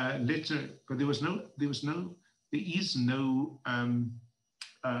 But there is no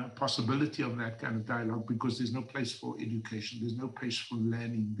possibility of that kind of dialogue because there's no place for education. There's no place for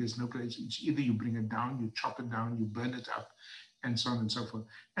learning. There's no place. It's either you bring it down, you chop it down, you burn it up, and so on and so forth.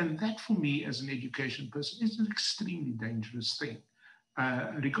 And that, for me, as an education person, is an extremely dangerous thing,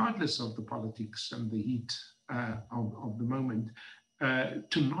 regardless of the politics and the heat of the moment,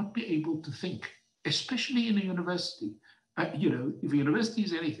 to not be able to think, especially in a university. If a university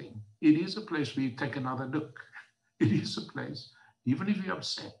is anything, it is a place where you take another look. It is a place, even if you're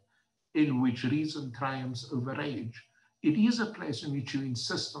upset, in which reason triumphs over rage. It is a place in which you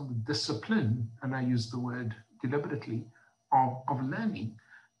insist on the discipline, and I use the word deliberately, of learning,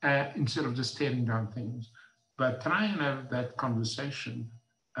 instead of just tearing down things. But try and have that conversation,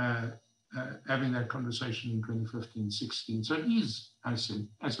 having that conversation in 2015, 16. So it is, as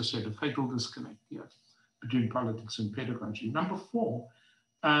I said, a fatal disconnect here. between politics and pedagogy. Number 4,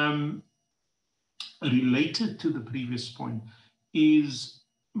 related to the previous point, is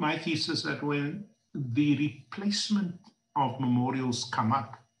my thesis that when the replacement of memorials come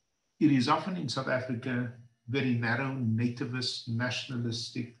up, it is often in South Africa very narrow, nativist,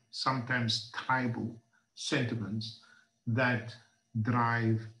 nationalistic, sometimes tribal sentiments that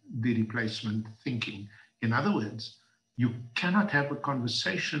drive the replacement thinking. In other words, you cannot have a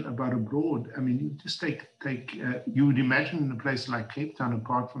conversation about abroad. I mean, you just you would imagine in a place like Cape Town,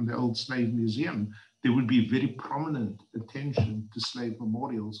 apart from the old slave museum, there would be very prominent attention to slave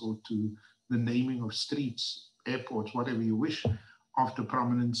memorials or to the naming of streets, airports, whatever you wish, after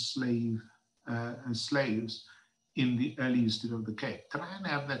prominent slaves in the early history of the Cape. Try and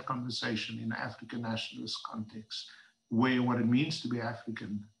have that conversation in an African nationalist context, where what it means to be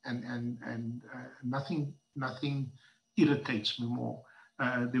African and nothing irritates me more.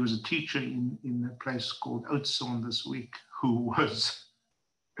 There was a teacher in a place called Oudtshoorn this week who was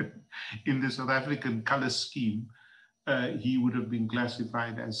in the South African color scheme. He would have been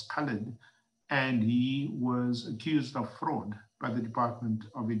classified as colored, and he was accused of fraud by the Department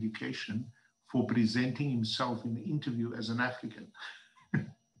of Education for presenting himself in the interview as an African.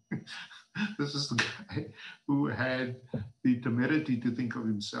 This is the guy who had the temerity to think of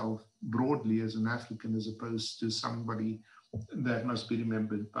himself broadly as an African as opposed to somebody that must be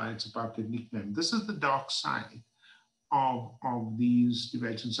remembered by its apartheid nickname. This is the dark side of these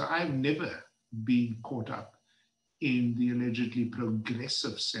debates. And so I've never been caught up in the allegedly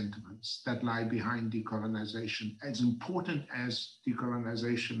progressive sentiments that lie behind decolonization. As important as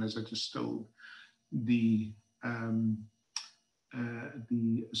decolonization, as I just told the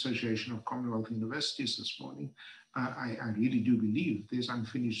Association of Commonwealth Universities this morning, I really do believe there's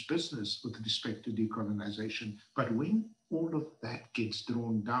unfinished business with respect to decolonization. But when all of that gets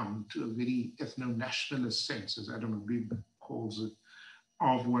drawn down to a very ethno-nationalist sense, as Adam Abib calls it,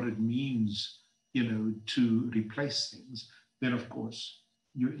 of what it means, to replace things, then of course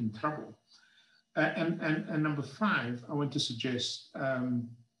you're in trouble. And number 5, I want to suggest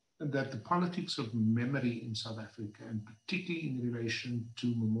that the politics of memory in South Africa, and particularly in relation to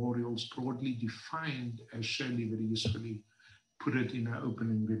memorials broadly defined, as Shirli very usefully put it in her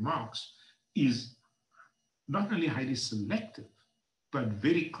opening remarks, is not only highly selective, but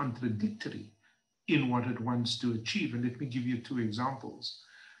very contradictory in what it wants to achieve. And let me give you 2 examples.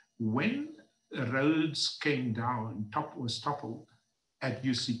 When Rhodes came down, was toppled at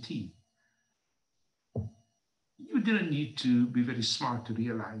UCT, you didn't need to be very smart to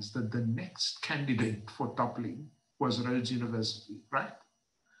realize that the next candidate for toppling was Rhodes University, right?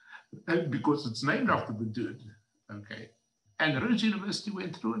 Because it's named after the dude, okay? And Rhodes University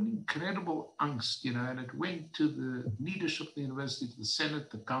went through an incredible angst, and it went to the leadership of the university, to the Senate,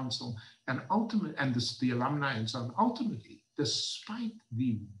 the council, and ultimately, and the alumni and so on. Ultimately, despite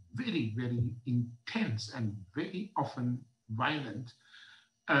the very, very intense and very often violent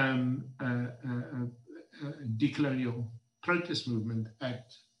decolonial protest movement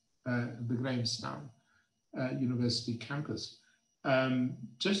at the Grahamstown University campus.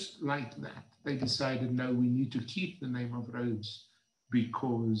 Just like that, they decided, no, we need to keep the name of Rhodes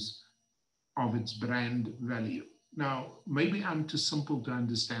because of its brand value. Now, maybe I'm too simple to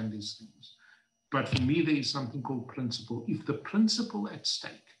understand these things, but for me, there is something called principle. If the principle at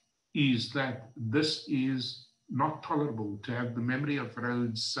stake is that this is not tolerable to have the memory of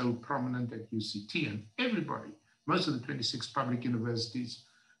Rhodes so prominent at UCT, and everybody, most of the 26 public universities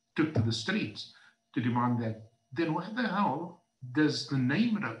took to the streets to demand that, then why the hell does the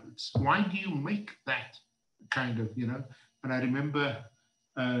name Rhodes, why do you make that kind of, And I remember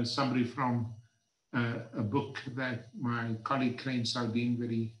somebody from a book that my colleague Crane Sardine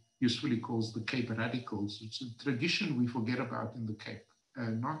very usefully calls the Cape Radicals. It's a tradition we forget about in the Cape,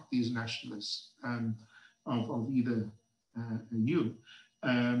 not these nationalists of either you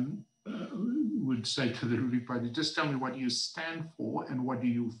would say to the ruling party, just tell me what you stand for and what do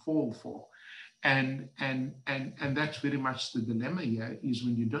you fall for. And that's very much the dilemma here, is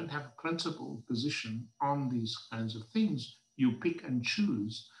when you don't have a principled position on these kinds of things, you pick and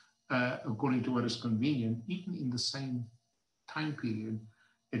choose according to what is convenient, even in the same time period,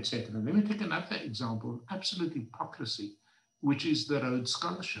 etc. Let me take another example, absolute hypocrisy, which is the Rhodes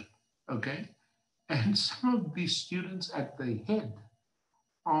Scholarship, okay? And some of these students at the head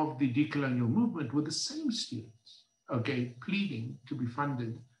of the decolonial movement were the same students, okay, pleading to be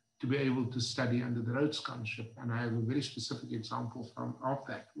funded to be able to study under the Rhodes Scholarship. And I have a very specific example of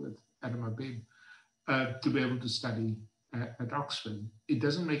that with Adam Abib, to be able to study at Oxford. It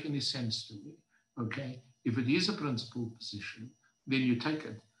doesn't make any sense to me, okay? If it is a principled position, then you take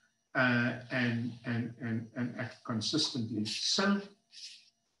it. and act consistently. So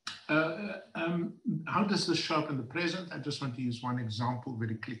how does this show up in the present? I just want to use one example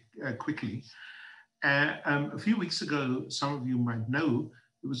very quickly. A few weeks ago, some of you might know,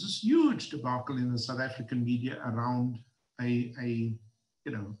 there was this huge debacle in the South African media around a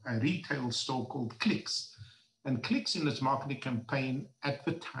retail store called Clicks. And Clicks, in its marketing campaign,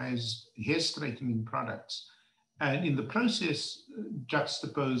 advertised hair straightening products. And in the process,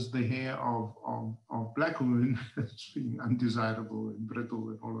 juxtaposed the hair of Black women as being undesirable and brittle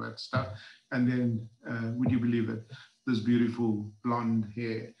and all of that stuff. And then, would you believe it, this beautiful blonde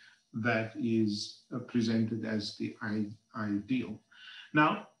hair that is presented as the ideal.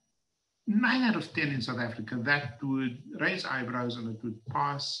 Now, 9 out of 10 in South Africa, that would raise eyebrows and it would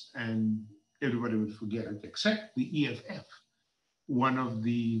pass and everybody would forget it, except the EFF, one of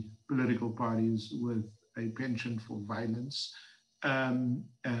the political parties with a penchant for violence and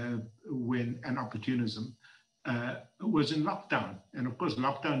opportunism, was in lockdown. And of course,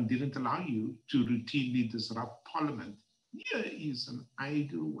 lockdown didn't allow you to routinely disrupt Parliament. Here is an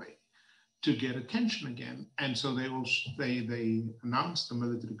ideal way to get attention again. And so they announced the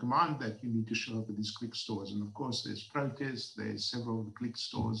military command that you need to show up at these Click stores. And of course, there's protests, there's several of the Click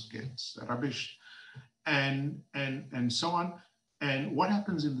stores gets rubbished and so on. And what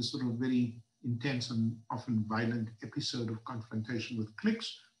happens in this sort of very intense and often violent episode of confrontation with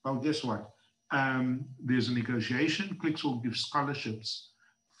Clicks? Well, guess what? There's a negotiation. Clicks will give scholarships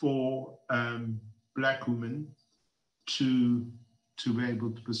for Black women to be able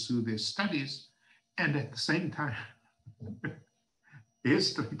to pursue their studies, and at the same time, hair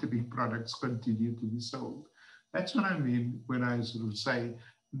straightening products continue to be sold. That's what I mean when I sort of say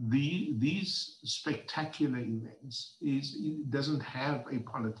these spectacular events it doesn't have a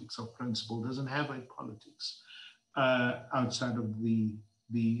politics of principle, doesn't have a politics outside of the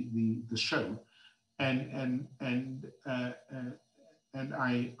show, and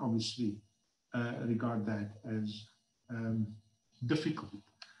I obviously regard that as difficult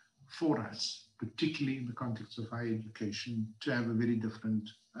for us, particularly in the context of higher education, to have a very different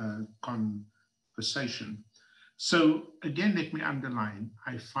conversation. So again, let me underline,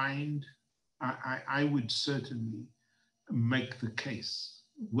 I would certainly make the case,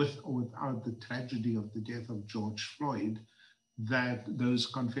 with or without the tragedy of the death of George Floyd, that those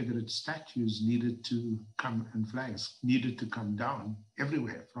Confederate statues needed to come, and flags needed to come down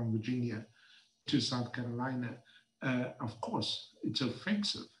everywhere from Virginia to South Carolina. Of course, it's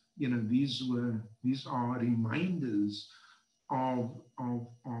offensive. You know, these are reminders of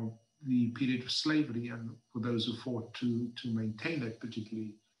the period of slavery, and for those who fought to maintain it,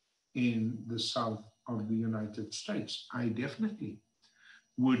 particularly in the South of the United States. I definitely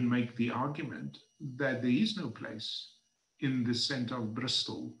would make the argument that there is no place in the center of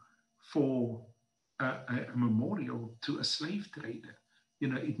Bristol for a memorial to a slave trader. You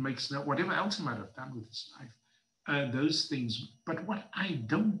know, it makes no, whatever else he might have done with his life, those things. But what I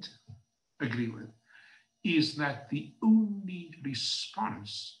don't agree with is that the only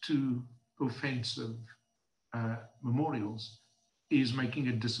response to offensive memorials is making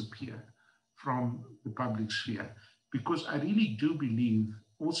it disappear from the public sphere. Because I really do believe,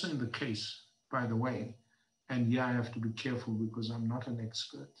 also in the case, by the way, and yeah, I have to be careful because I'm not an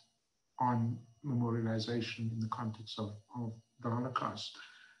expert on memorialization in the context of the Holocaust,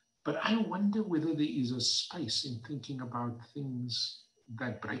 but I wonder whether there is a space in thinking about things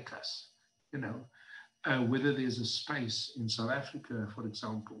that break us, you know, whether there's a space in South Africa, for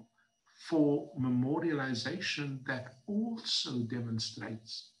example, for memorialization that also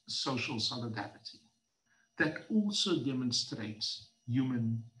demonstrates social solidarity, that also demonstrates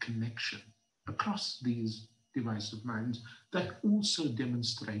human connection across these divisive minds, that also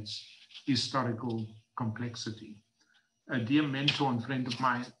demonstrates historical complexity. A dear mentor and friend of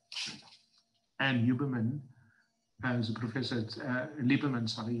mine, Anne Huberman, who's a professor at, Lieberman,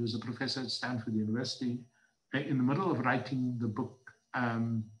 sorry, he was a professor at Stanford University, in the middle of writing the book,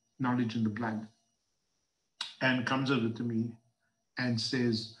 Knowledge in the Blood, and comes over to me and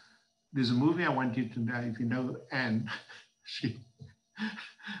says, there's a movie I want you to know. If you know Anne,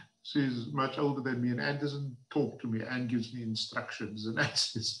 she's much older than me, and Anne doesn't talk to me. Anne gives me instructions, and Anne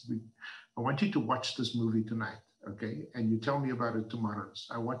says to me, I want you to watch this movie tonight, okay? And you tell me about it tomorrow.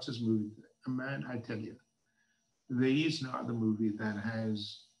 So I watch this movie today. And man, I tell you, there is no other movie that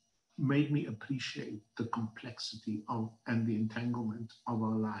has made me appreciate the complexity of and the entanglement of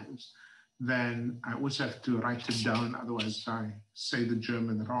our lives. Then I always have to write it down, otherwise I say the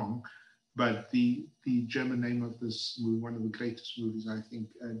German wrong. But the German name of this movie, one of the greatest movies, I think,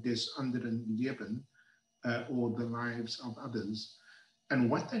 Des anderen Leben, or The Lives of Others. And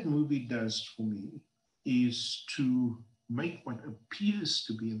what that movie does for me is to make what appears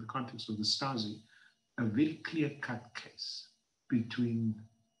to be, in the context of the Stasi, a very clear-cut case between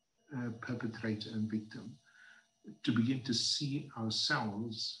perpetrator and victim, to begin to see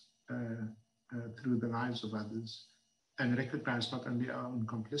ourselves through the lives of others and recognize not only our own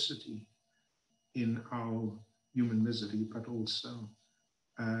complicity in our human misery, but also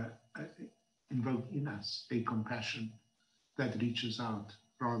invoke in us a compassion that reaches out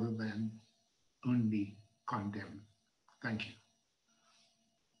rather than only condemn. Thank you.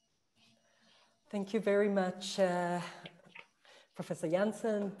 Thank you very much, Professor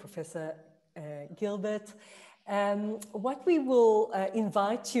Jansen, Professor Gilbert. What we will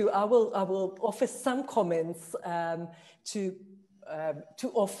invite you, I will offer some comments to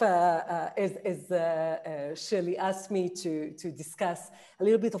offer, as Shirli asked me to discuss a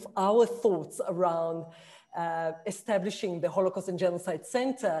little bit of our thoughts around establishing the Holocaust and Genocide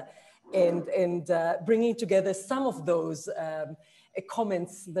Center and bringing together some of those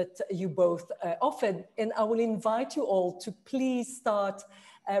comments that you both offered. And I will invite you all to please start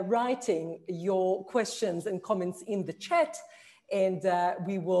writing your questions and comments in the chat, and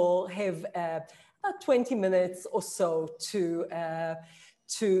we will have about 20 minutes or so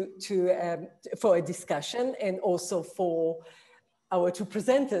for a discussion, and also for our two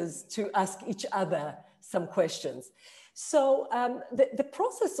presenters to ask each other some questions. So the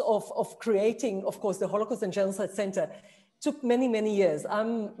process of creating, of course, the Holocaust and Genocide Center took many, many years. I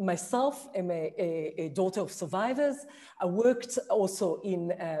myself am a daughter of survivors. I worked also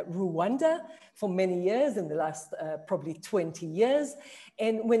in Rwanda for many years, in the last probably 20 years.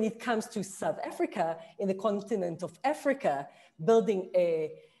 And when it comes to South Africa, in the continent of Africa, building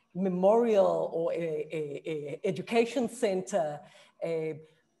a memorial or a education center,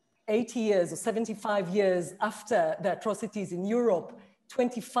 80 years or 75 years after the atrocities in Europe,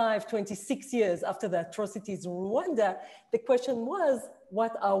 25, 26 years after the atrocities in Rwanda, the question was,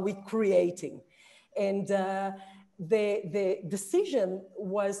 what are we creating? And the decision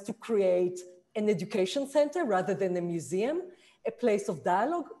was to create an education center rather than a museum, a place of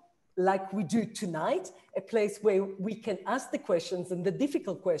dialogue like we do tonight, a place where we can ask the questions and the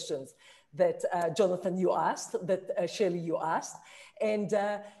difficult questions that Jonathan, you asked, that Shirli, you asked, and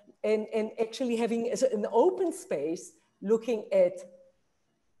actually having an open space looking at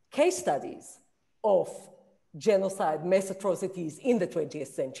case studies of genocide, mass atrocities in the 20th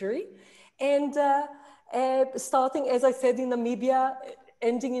century. And starting, as I said, in Namibia,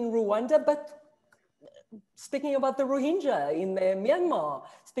 ending in Rwanda, but speaking about the Rohingya in Myanmar,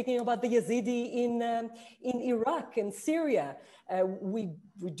 speaking about the Yazidi in Iraq and Syria. We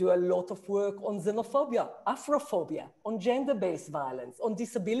do a lot of work on xenophobia, Afrophobia, on gender-based violence, on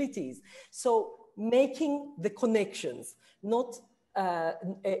disabilities. So making the connections, not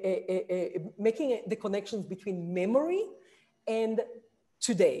making the connections between memory and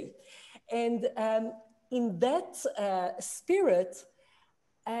today. And in that spirit,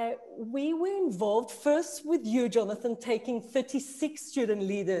 we were involved first with you, Jonathan, taking 36 student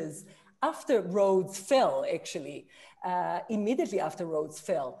leaders after Rhodes fell, actually, immediately after Rhodes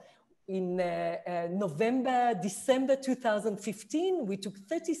fell. In November, December 2015, we took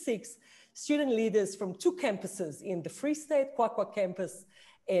 36 student leaders from two campuses in the Free State, Kwakwa campus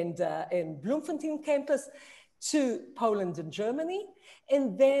and Bloemfontein campus, to Poland and Germany.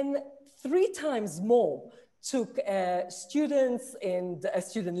 And then 3 times more took students and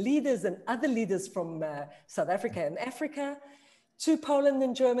student leaders and other leaders from South Africa and Africa to Poland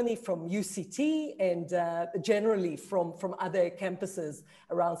and Germany, from UCT and generally from other campuses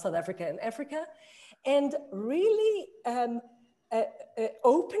around South Africa and Africa. And really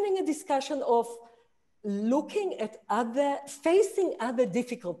opening a discussion of looking at facing other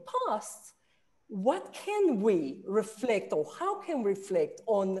difficult pasts. What can we reflect, or how can we reflect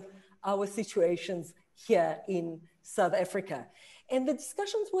on our situations here in South Africa? And the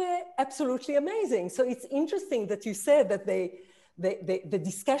discussions were absolutely amazing. So it's interesting that you said that the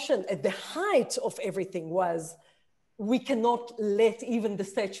discussion at the height of everything was, we cannot let even the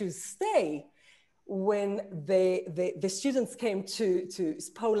statues stay. When the students came to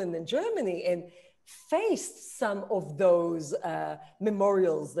Poland and Germany and faced some of those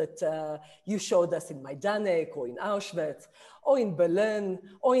memorials that you showed us in Majdanek or in Auschwitz or in Berlin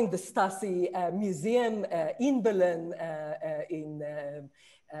or in the Stasi Museum in Berlin,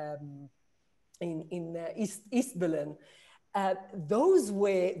 in East Berlin. Those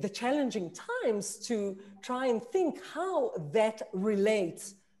were the challenging times to try and think how that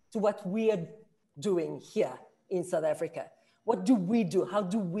relates to what we are doing here in South Africa. What do we do? How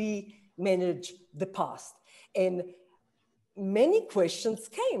do we manage the past? And many questions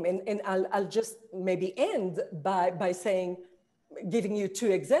came. And I'll just maybe end by saying, giving you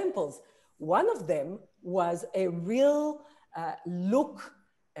two examples. One of them was a real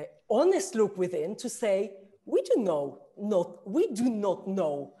honest look within to say, we do not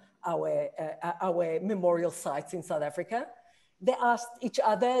know our memorial sites in South Africa. They asked each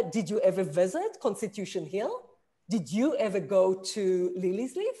other, did you ever visit Constitution Hill? Did you ever go to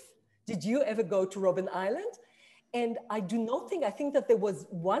Lily's Leaf? Did you ever go to Robben Island? And I think that there was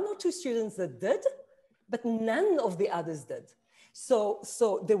one or two students that did, but none of the others did. So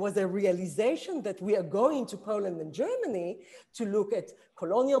there was a realization that we are going to Poland and Germany to look at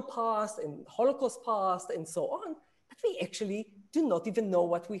colonial past and Holocaust past and so on, but we actually do not even know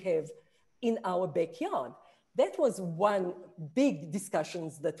what we have in our backyard. That was one big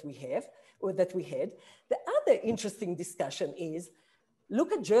discussions that we had. The other interesting discussion is,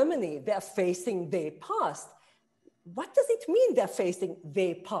 look at Germany, they are facing their past. What does it mean they're facing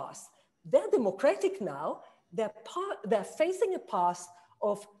their past? They're democratic now. They're facing a past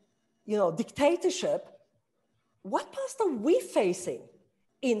of, dictatorship. What past are we facing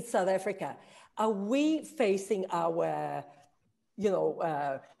in South Africa? Are we facing our,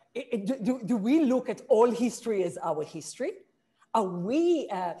 do we look at all history as our history? Are we,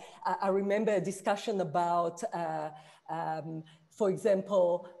 I remember a discussion about, for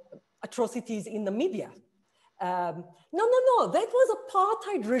example, atrocities in Namibia. No, that was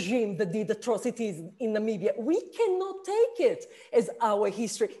apartheid regime that did atrocities in Namibia. We cannot take it as our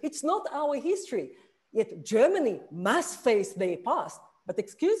history. It's not our history. Yet Germany must face their past. But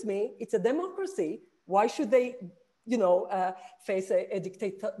excuse me, it's a democracy. Why should they, face a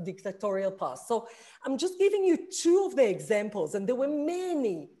dictatorial past? So I'm just giving you two of the examples, and there were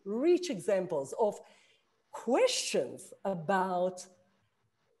many rich examples of questions about,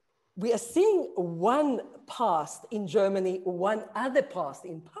 we are seeing one past in Germany, one other past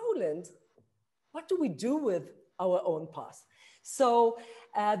in Poland. What do we do with our own past? So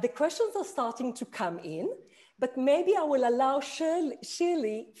the questions are starting to come in, but maybe I will allow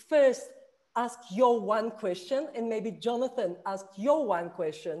Shirli first ask your one question, and maybe Jonathan ask your one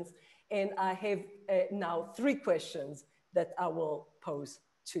question. And I have now 3 questions that I will pose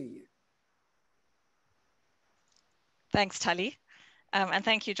to you. Thanks, Tali. And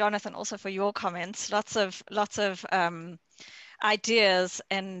thank you, Jonathan, also for your comments. Lots of ideas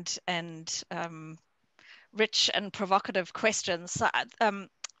and rich and provocative questions. So,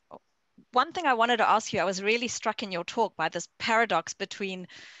 one thing I wanted to ask you, I was really struck in your talk by this paradox between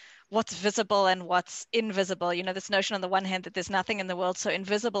what's visible and what's invisible. This notion on the one hand that there's nothing in the world so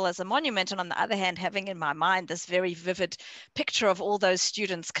invisible as a monument, and on the other hand, having in my mind this very vivid picture of all those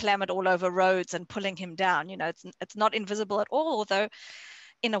students clambered all over roads and pulling him down. It's not invisible at all, although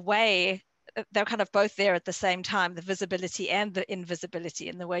in a way, they're kind of both there at the same time, the visibility and the invisibility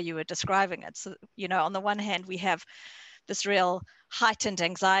in the way you were describing it. So, on the one hand, we have this real heightened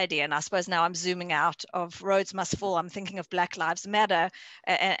anxiety, and I suppose now I'm zooming out of roads must fall, I'm thinking of Black Lives Matter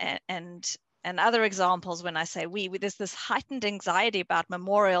and other examples when I say there's this heightened anxiety about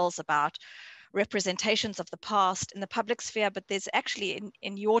memorials, about representations of the past in the public sphere, but there's actually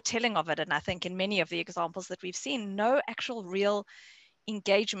in your telling of it, and I think in many of the examples that we've seen, no actual real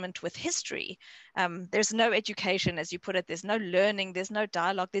engagement with history. There's no education, as you put it, there's no learning, there's no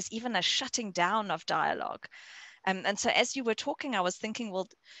dialogue, there's even a shutting down of dialogue. And so as you were talking, I was thinking, well,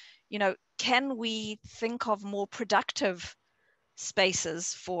 can we think of more productive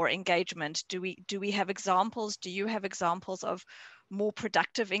spaces for engagement? Do we have examples? Do you have examples of more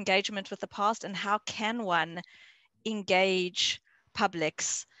productive engagement with the past? And how can one engage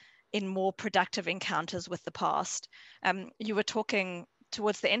publics in more productive encounters with the past? You were talking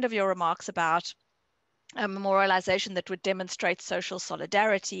towards the end of your remarks about memorialization that would demonstrate social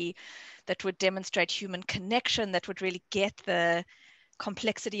solidarity, that would demonstrate human connection, that would really get the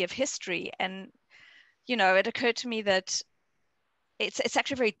complexity of history. And, it occurred to me that it's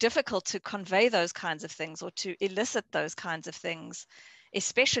actually very difficult to convey those kinds of things or to elicit those kinds of things,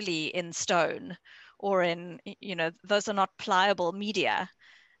 especially in stone or in, those are not pliable media.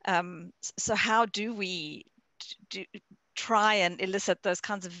 So how do we try and elicit those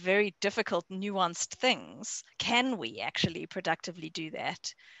kinds of very difficult, nuanced things? Can we actually productively do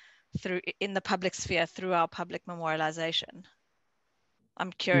that in the public sphere through our public memorialization?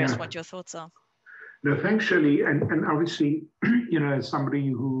 I'm curious what your thoughts are. No, thanks, Shirli. And obviously, as somebody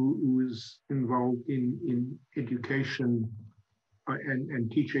who is involved in education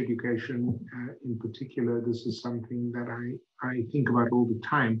and teacher education in particular, this is something that I think about all the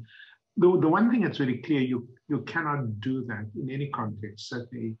time. The one thing that's very clear, you cannot do that in any context,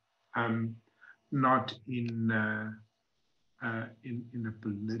 certainly not in in a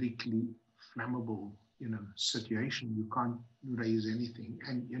politically flammable, situation. You can't raise anything,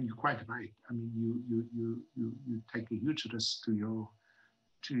 and you're quite right. I mean, you take a huge risk to your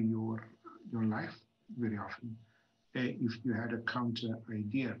life very often if you had a counter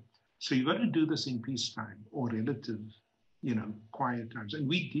idea. So you got to do this in peacetime or relative, quiet times, and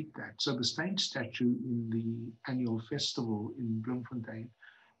we did that. So the Steyn statue in the annual festival in Bloemfontein,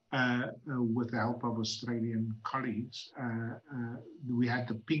 with the help of Australian colleagues, we had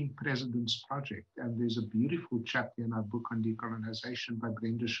the Pink Presidents Project, and there's a beautiful chapter in our book on decolonization by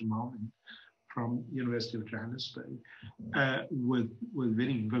Brenda Schmalman from University of Johannesburg, with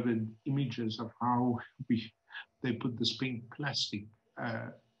very vivid images of how they put this pink plastic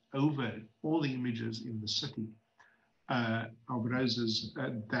over all the images in the city of roses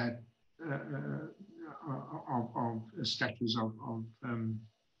that of statues of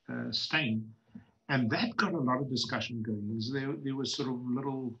Steyn, and that got a lot of discussion going. There was sort of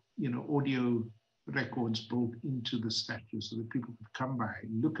little, audio records built into the statue so that people could come by,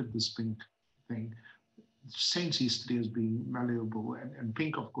 look at this pink thing, sense history as being malleable, and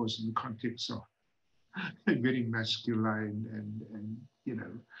pink, of course, in the context of a very masculine and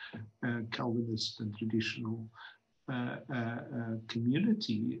Calvinist and traditional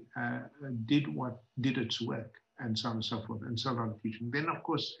community did its work, and so on and so forth, and so on teaching. Then, of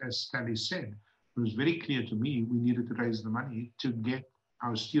course, as Stanley said, it was very clear to me we needed to raise the money to get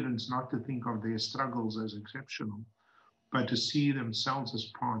our students not to think of their struggles as exceptional, but to see themselves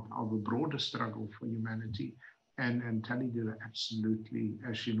as part of a broader struggle for humanity. And Tally did absolutely,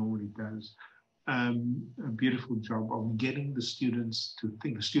 as she normally does, a beautiful job of getting the students to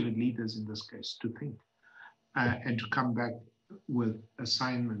think, the student leaders in this case, to think, and to come back with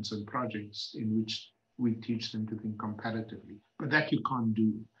assignments and projects in which we teach them to think comparatively. But that you can't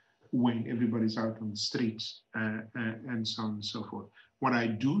do when everybody's out on the streets and so on and so forth. What I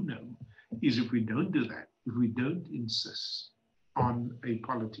do know is if we don't do that, if we don't insist on a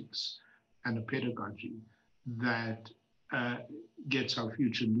politics and a pedagogy that gets our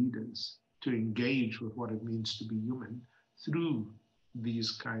future leaders to engage with what it means to be human through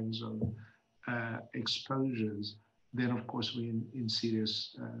these kinds of exposures, then of course we're in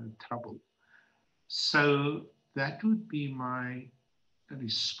serious trouble. So that would be my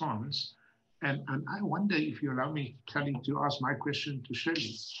response. And I wonder if you allow me, Kelly, to ask my question to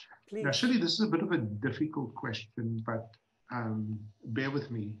Shirli. Please. Now, Shirli, this is a bit of a difficult question, but bear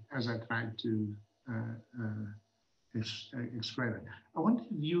with me as I try to explain it. I wonder if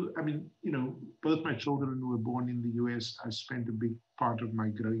you, both my children were born in the US. I spent a big part of my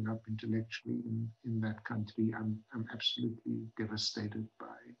growing up intellectually in that country. I'm absolutely devastated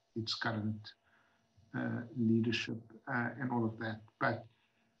by its current leadership and all of that. But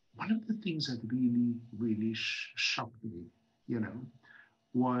one of the things that really, really shocked me,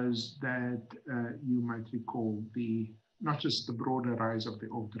 was that you might recall not just the broader rise of the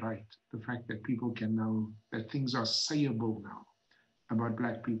alt-right, the fact that people can know that things are sayable now about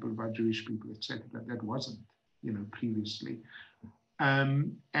Black people, about Jewish people, etc. That wasn't, previously.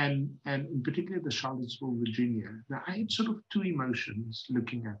 And in particular, the Charlottesville, Virginia. Now, I had sort of two emotions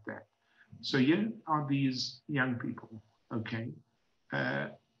looking at that. So here are these young people, okay,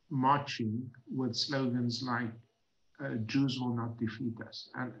 marching with slogans like, Jews will not defeat us.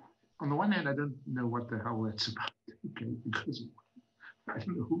 And on the one hand, I don't know what the hell that's about, okay, because I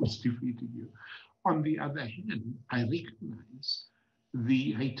don't know who's defeating you. On the other hand, I recognize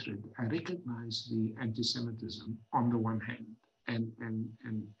the hatred, I recognize the anti-Semitism on the one hand,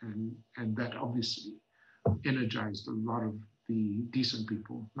 and that obviously energized a lot of the decent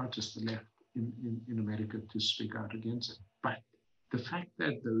people, not just the left in America, to speak out against it. But the fact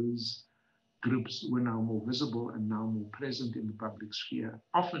that those groups were now more visible and now more present in the public sphere,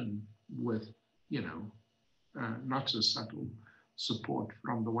 often with, not so subtle support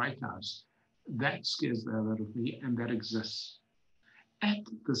from the White House, that scares the hell out of me, and that exists. At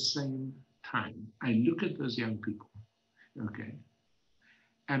the same time, I look at those young people, okay,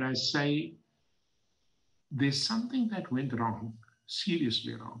 and I say, there's something that went wrong,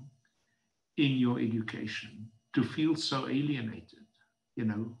 seriously wrong, in your education to feel so alienated,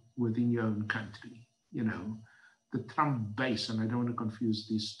 within your own country, the Trump base, and I don't want to confuse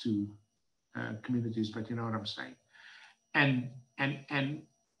these two communities, but you know what I'm saying. And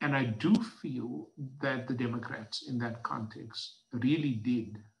I do feel that the Democrats in that context really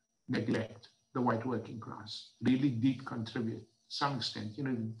did neglect the white working class, really did contribute to some extent,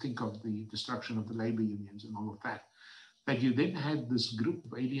 think of the destruction of the labor unions and all of that. That you then had this group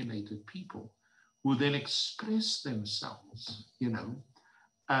of alienated people who then express themselves,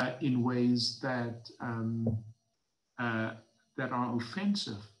 in ways that that are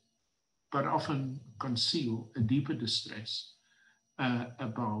offensive, but often conceal a deeper distress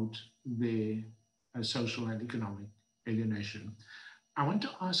about their social and economic alienation. I want to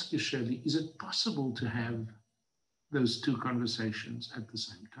ask you, Shirli, is it possible to have those two conversations at the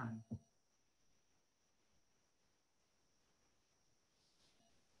same time?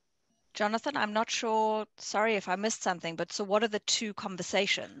 Jonathan, I'm not sure, sorry if I missed something, but so what are the two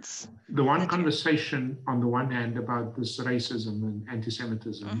conversations? The one conversation on the one hand about this racism and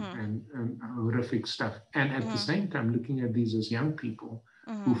anti-Semitism and horrific stuff, and at the same time looking at these as young people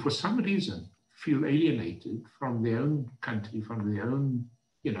who for some reason feel alienated from their own country, from their own,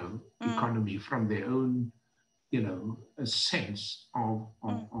 economy, from their own, a sense of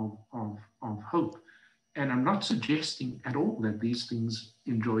hope. And I'm not suggesting at all that these things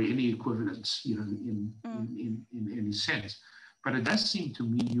enjoy any equivalence, in any sense. But it does seem to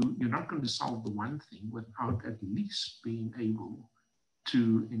me you're not going to solve the one thing without at least being able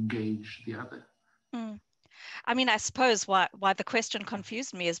to engage the other. I mean, I suppose why the question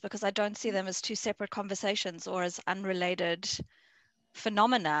confused me is because I don't see them as two separate conversations or as unrelated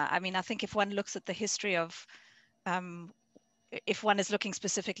phenomena. I mean, I think if one looks at the history of if one is looking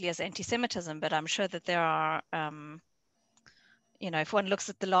specifically as anti-Semitism, but I'm sure that there are, if one looks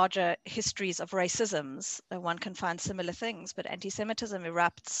at the larger histories of racisms, one can find similar things, but anti-Semitism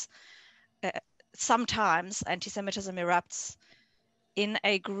erupts, sometimes anti-Semitism erupts in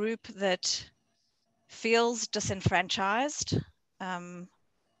a group that feels disenfranchised,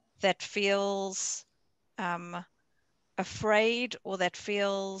 that feels afraid, or that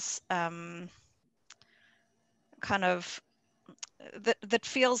feels that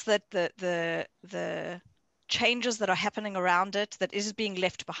feels that the changes that are happening around it, that is being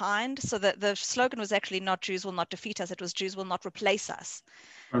left behind. So the slogan was actually not Jews will not defeat us, it was Jews will not replace us.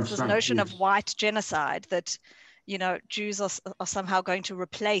 It's this notion of white genocide, that Jews are somehow going to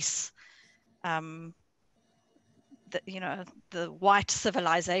replace the white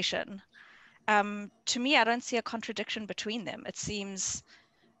civilization. To me, I don't see a contradiction between them. It seems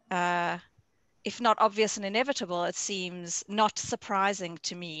if not obvious and inevitable, it seems not surprising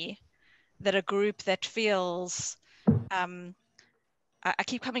to me that a group that feels, I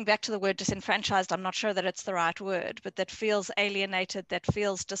keep coming back to the word disenfranchised, I'm not sure that it's the right word, but that feels alienated, that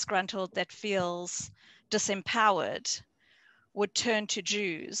feels disgruntled, that feels disempowered, would turn to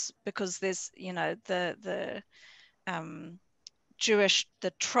Jews, because there's, the Jewish,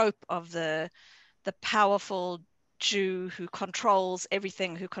 the trope of the powerful Jew who controls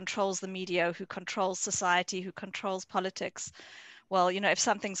everything, who controls the media, who controls society, who controls politics. Well, if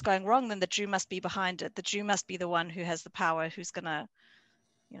something's going wrong, then the Jew must be behind it. The Jew must be the one who has the power, who's going to,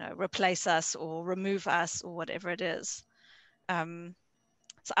 replace us or remove us or whatever it is. So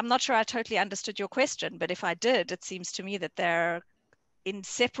I'm not sure I totally understood your question, but if I did, it seems to me that they're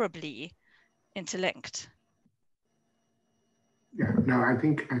inseparably interlinked. Yeah, no, I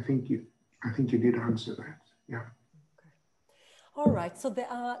think you did answer that. Yeah. Okay. All right, so there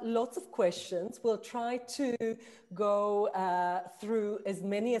are lots of questions. We'll try to go through as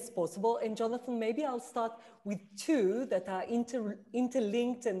many as possible. And Jonathan, maybe I'll start with two that are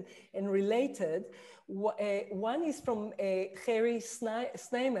interlinked and related. One is from Harry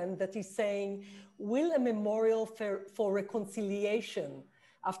Snyman that is saying, will a memorial for reconciliation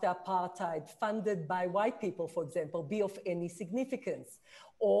after apartheid, funded by white people, for example, be of any significance?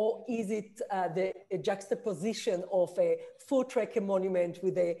 Or is it the juxtaposition of a food tracker monument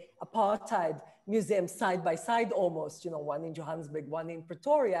with a apartheid museum side by side almost, one in Johannesburg, one in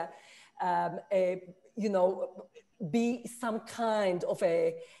Pretoria, be some kind of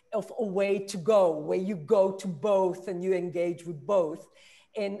a way to go, where you go to both and you engage with both?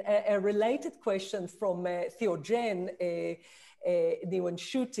 And a related question from Theogen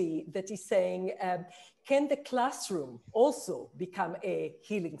Niwanshuti that is saying, can the classroom also become a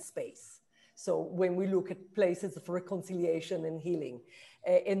healing space? So when we look at places of reconciliation and healing,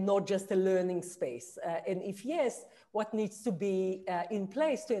 and not just a learning space, and if yes, what needs to be in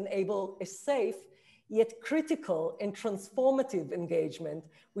place to enable a safe yet critical and transformative engagement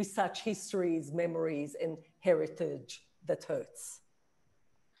with such histories, memories, and heritage that hurts?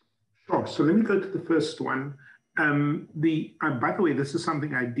 Sure, so let me go to the first one. By the way, this is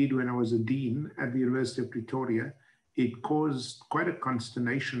something I did when I was a dean at the University of Pretoria. It caused quite a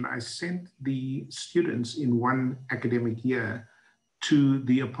consternation. I sent the students in one academic year to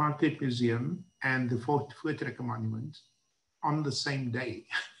the Apartheid Museum and the Voortrekker Monument on the same day.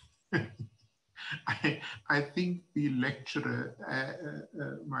 I think the lecturer,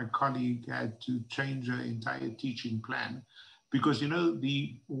 my colleague, had to change her entire teaching plan because,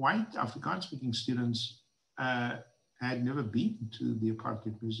 the white Afrikaans-speaking students had never been to the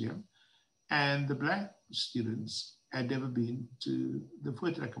Apartheid Museum, and the Black students had never been to the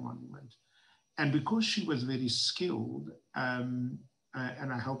Voortrekker Monument. And because she was very skilled, and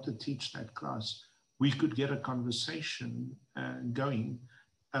I helped her teach that class, we could get a conversation going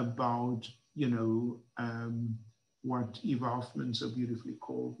about, what Eva Hoffman so beautifully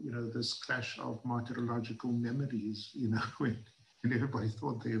called, this clash of martyrological memories, when everybody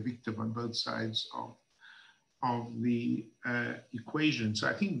thought they were a victim on both sides of the equation. So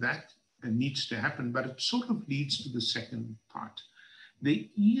I think that needs to happen, but it sort of leads to the second part. There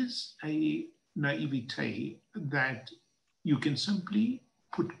is a naivete that you can simply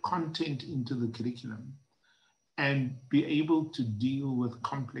put content into the curriculum and be able to deal with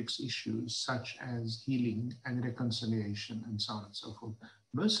complex issues such as healing and reconciliation and so on and so forth.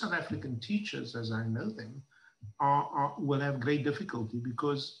 Most South African teachers, as I know them, will have great difficulty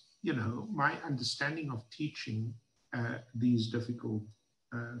because, my understanding of teaching these difficult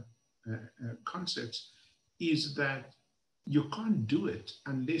concepts is that you can't do it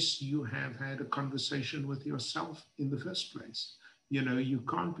unless you have had a conversation with yourself in the first place. You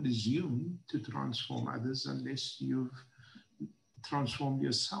can't presume to transform others unless you've transformed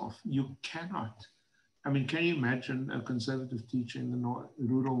yourself. You cannot. Can you imagine a conservative teacher in the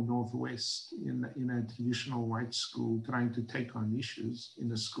rural Northwest in a traditional white school trying to take on issues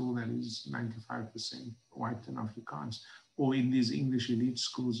in a school that is 95% white and Afrikaans, or in these English elite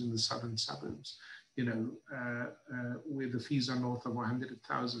schools in the southern suburbs, where the fees are north of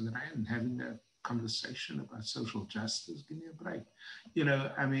 100,000 Rand, having a conversation about social justice? Give me a break.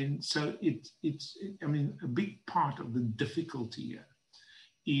 So it's a big part of the difficulty here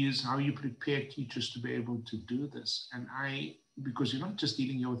is how you prepare teachers to be able to do this. And because you're not just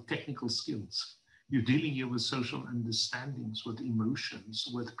dealing here with technical skills, you're dealing here with social understandings, with emotions,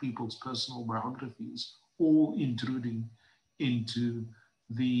 with people's personal biographies, all intruding into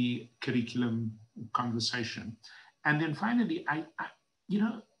the curriculum conversation. And then finally, I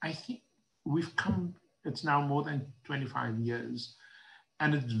think we've come, it's now more than 25 years,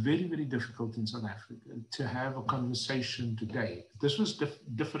 and it's very, very difficult in South Africa to have a conversation today. This was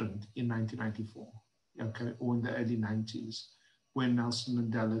different in 1994, okay, or in the early 90s, when Nelson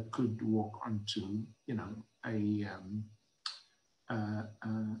Mandela could walk onto, a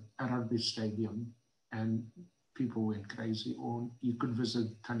rugby stadium and people went crazy, or you could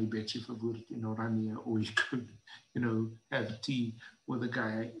visit Tannie Betsy Verwoerd in Oranje, or you could, have tea with the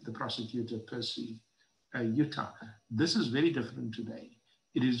guy, the prosecutor, Percy, Utah. This is very different today.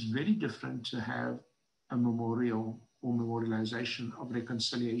 It is very different to have a memorial or memorialization of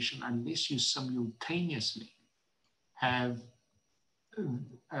reconciliation unless you simultaneously have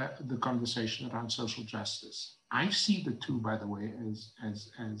the conversation around social justice. I see the two, by the way, as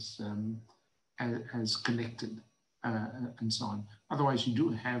connected and so on. Otherwise, you do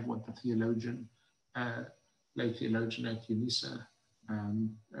have what the theologian, late theologian at UNISA,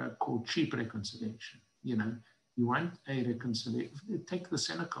 called cheap reconciliation. You want a reconciliation. Take the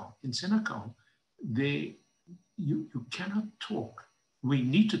Senegal. In Senegal, you cannot talk. We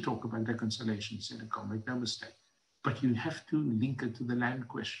need to talk about reconciliation in Senegal, make no mistake. But you have to link it to the land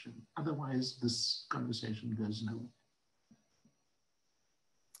question. Otherwise, this conversation goes nowhere.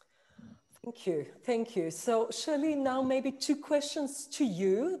 Thank you. So Shirli, now maybe two questions to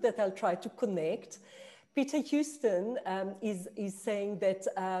you that I'll try to connect. Peter Houston is saying that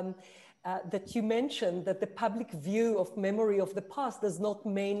that you mentioned that the public view of memory of the past does not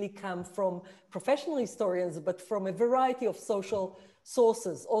mainly come from professional historians, but from a variety of social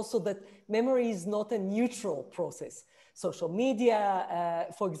sources. Also that memory is not a neutral process. Social media,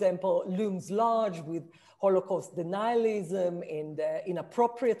 for example, looms large with Holocaust denialism and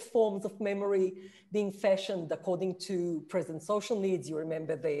inappropriate forms of memory being fashioned according to present social needs. You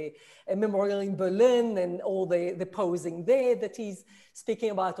remember the memorial in Berlin and all the posing there that he's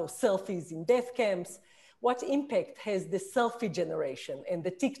speaking about, or selfies in death camps. What impact has the selfie generation and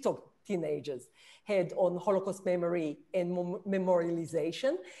the TikTok teenagers had on Holocaust memory and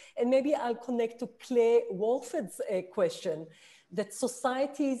memorialization? And maybe I'll connect to Claire Walford's question, that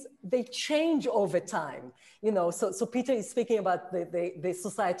societies, they change over time. So Peter is speaking about the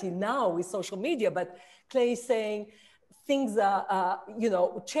society now with social media, but Claire is saying things are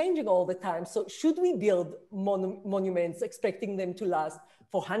changing all the time. So should we build monuments expecting them to last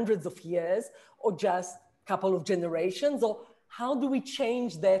for hundreds of years or just a couple of generations? Or how do we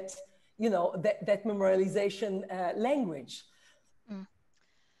change that, that memorialization language?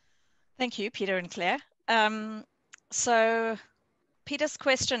 Thank you, Peter and Claire. So Peter's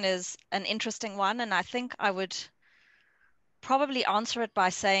question is an interesting one, and I think I would probably answer it by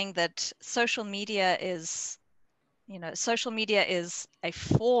saying that social media is, social media is a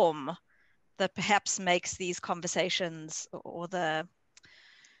form that perhaps makes these conversations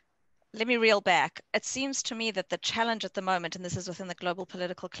let me reel back. It seems to me that the challenge at the moment, and this is within the global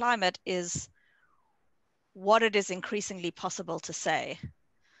political climate, is what it is increasingly possible to say.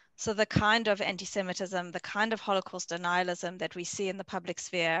 So the kind of anti-Semitism, the kind of Holocaust denialism that we see in the public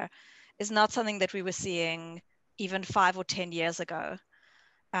sphere is not something that we were seeing even 5 or 10 years ago.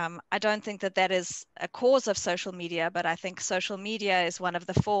 I don't think that that is a cause of social media, but I think social media is one of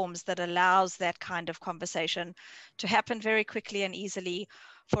the forms that allows that kind of conversation to happen very quickly and easily,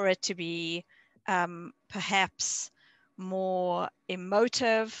 for it to be perhaps more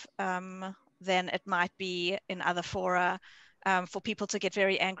emotive than it might be in other fora, for people to get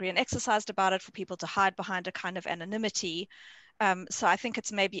very angry and exercised about it, for people to hide behind a kind of anonymity. So I think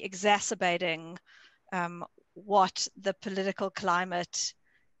it's maybe exacerbating what the political climate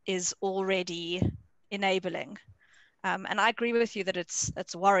is already enabling. And I agree with you that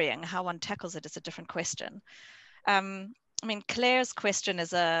it's worrying. How one tackles it is a different question. I mean, Claire's question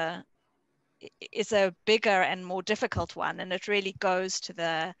is a bigger and more difficult one, and it really goes to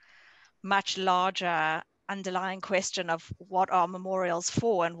the much larger underlying question of what are memorials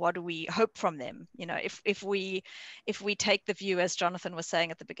for and what do we hope from them. If we take the view, as Jonathan was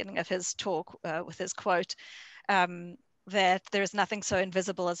saying at the beginning of his talk with his quote, that there is nothing so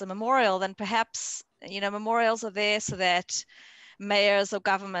invisible as a memorial, then perhaps memorials are there so that mayors or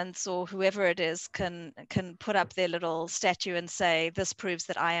governments or whoever it is can put up their little statue and say, this proves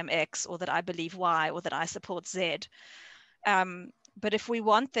that I am X, or that I believe Y, or that I support Z. But if we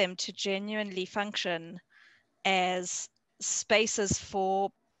want them to genuinely function as spaces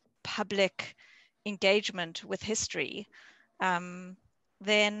for public engagement with history, then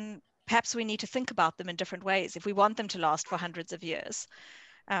perhaps we need to think about them in different ways if we want them to last for hundreds of years.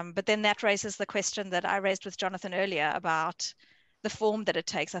 But then that raises the question that I raised with Jonathan earlier about the form that it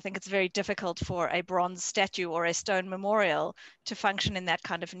takes. I think it's very difficult for a bronze statue or a stone memorial to function in that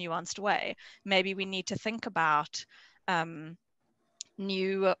kind of nuanced way. Maybe we need to think about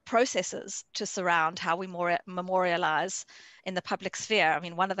new processes to surround how we memorialize in the public sphere. I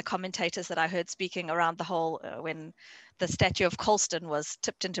mean, one of the commentators that I heard speaking around the whole, when the statue of Colston was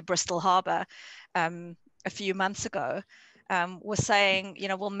tipped into Bristol Harbour a few months ago, was saying,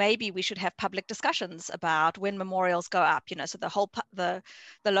 well, maybe we should have public discussions about when memorials go up, so the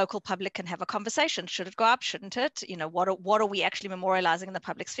local public can have a conversation. Should it go up? Shouldn't it? What are we actually memorializing in the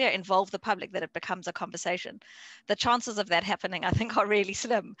public sphere? Involve the public, that it becomes a conversation. The chances of that happening, I think, are really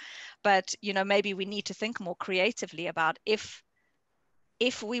slim. But, maybe we need to think more creatively about if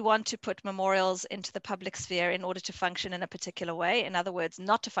we want to put memorials into the public sphere in order to function in a particular way, in other words,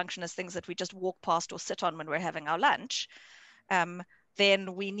 not to function as things that we just walk past or sit on when we're having our lunch,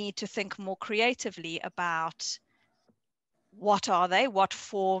 then we need to think more creatively about what are they, what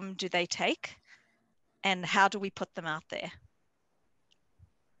form do they take, and how do we put them out there?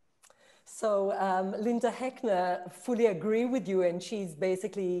 So Linda Heckner, fully agree with you, and she's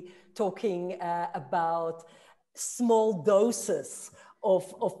basically talking about small doses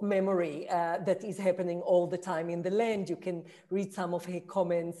of memory that is happening all the time in the land. You can read some of her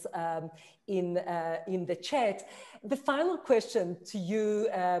comments in the chat. The final question to you,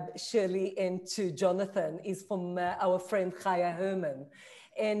 Shirli, and to Jonathan is from our friend Chaya Herman.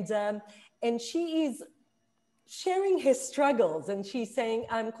 And she is sharing her struggles, and she's saying,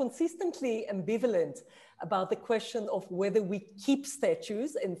 I'm consistently ambivalent about the question of whether we keep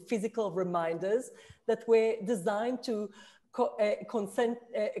statues and physical reminders that were designed to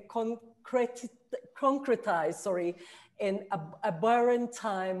concretize an aberrant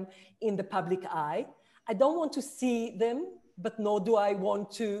time in the public eye. I don't want to see them, but nor do I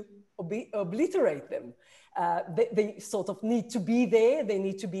want to obliterate them. They sort of need to be there. They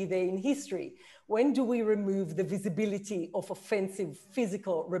need to be there in history. When do we remove the visibility of offensive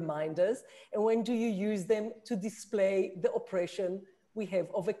physical reminders? And when do you use them to display the oppression we have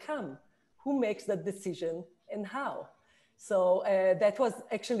overcome? Who makes that decision and how? So that was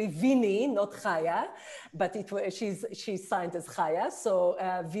actually Vinny, not Chaya, but she's signed as Chaya. So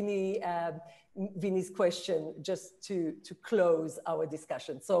Vinny's question, just to close our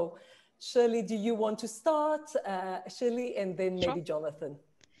discussion. So Shirli, do you want to start, Shirli, and then maybe Sure. Jonathan?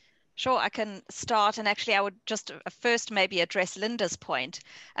 Sure, I can start. And actually, I would just first maybe address Linda's point.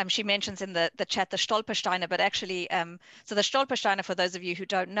 She mentions in the chat the Stolpersteine, but actually, so the Stolpersteine, for those of you who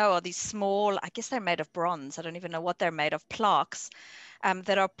don't know, are these small, I guess they're made of bronze. I don't even know what they're made of, plaques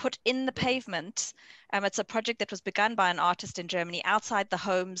that are put in the pavement. It's a project that was begun by an artist in Germany outside the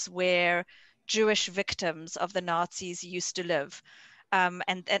homes where Jewish victims of the Nazis used to live. And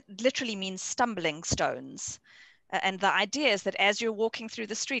it literally means stumbling stones. And the idea is that as you're walking through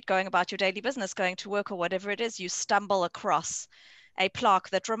the street, going about your daily business, going to work or whatever it is, you stumble across a plaque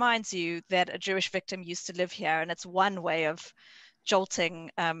that reminds you that a Jewish victim used to live here. And it's one way of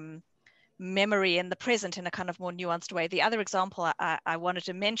jolting memory in the present in a kind of more nuanced way. The other example I wanted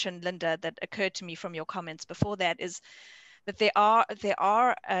to mention, Linda, that occurred to me from your comments before that is that there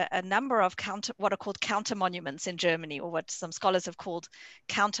are a number of what are called counter monuments in Germany, or what some scholars have called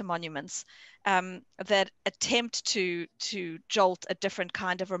counter monuments, that attempt to jolt a different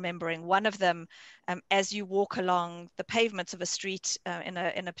kind of remembering. One of them, as you walk along the pavements of a street in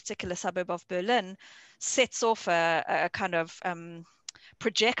a particular suburb of Berlin, sets off a kind of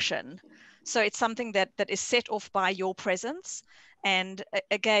projection. So it's something that is set off by your presence, and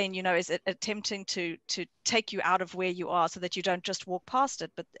again, is attempting to take you out of where you are, so that you don't just walk past it,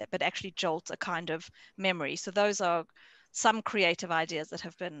 but actually jolt a kind of memory. So those are some creative ideas that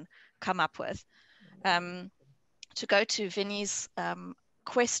have been come up with. To go to Vinny's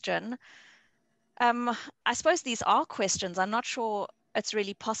question, I suppose these are questions. I'm not sure it's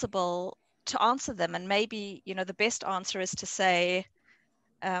really possible to answer them, and maybe the best answer is to say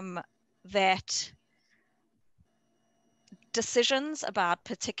that decisions about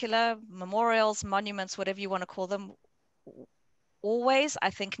particular memorials, monuments, whatever you want to call them, always,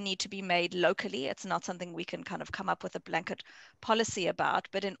 I think, need to be made locally. It's not something we can kind of come up with a blanket policy about,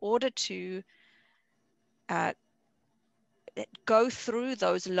 but in order to go through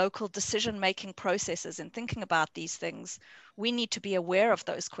those local decision-making processes and thinking about these things, we need to be aware of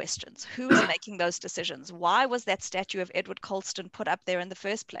those questions. Who is making those decisions? Why was that statue of Edward Colston put up there in the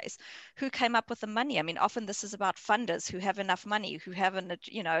first place? Who came up with the money? I mean, often this is about funders who have enough money, who have an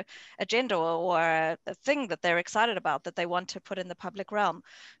agenda or a thing that they're excited about that they want to put in the public realm.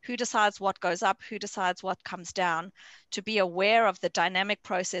 Who decides what goes up? Who decides what comes down? To be aware of the dynamic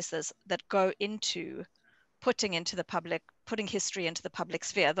processes that go into putting history into the public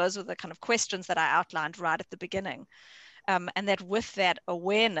sphere. Those are the kind of questions that I outlined right at the beginning. And that with that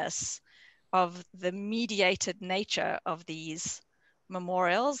awareness of the mediated nature of these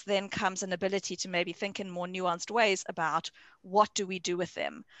memorials, then comes an ability to maybe think in more nuanced ways about what do we do with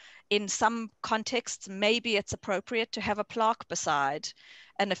them. In some contexts, maybe it's appropriate to have a plaque beside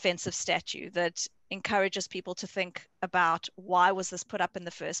an offensive statue that encourages people to think about why was this put up in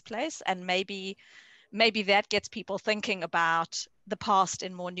the first place, and maybe that gets people thinking about the past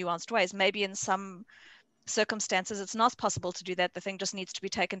in more nuanced ways. Maybe in some circumstances it's not possible to do that. The thing just needs to be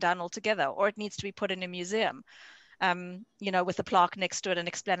taken down altogether, or it needs to be put in a museum, with a plaque next to it, an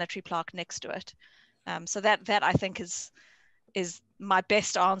explanatory plaque next to it. So that I think is my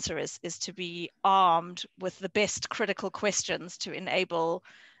best answer, is to be armed with the best critical questions to enable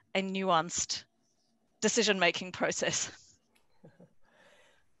a nuanced decision-making process.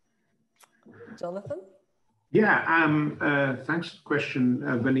 Jonathan? Yeah, thanks for the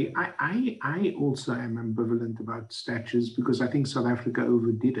question, Vinny. I also am ambivalent about statues, because I think South Africa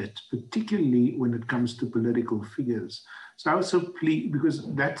overdid it, particularly when it comes to political figures. So I was so pleased,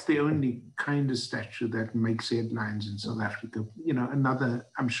 because that's the only kind of statue that makes headlines in South Africa.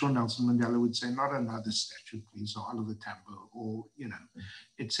 I'm sure Nelson Mandela would say, not another statue, please, or Oliver Tambo, or,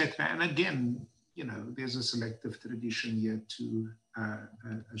 etc. And again, there's a selective tradition here to,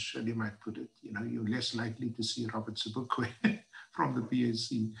 as Shirli might put it, you're less likely to see Robert Sobukwe from the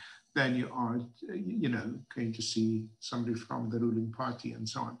PAC than you are, going to see somebody from the ruling party and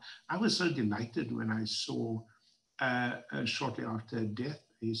so on. I was so delighted when I saw, shortly after her death,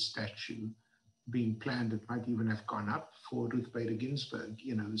 a statue being planned. It might even have gone up for Ruth Bader Ginsburg,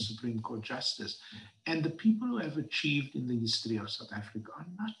 the Supreme Court Justice. And the people who have achieved in the history of South Africa are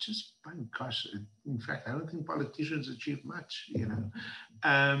not just, gosh, in fact, I don't think politicians achieve much,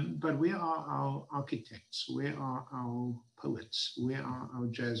 but where are our architects? Where are our poets? Where are our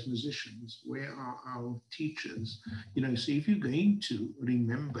jazz musicians? Where are our teachers? So if you're going to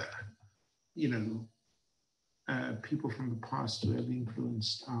remember, people from the past who have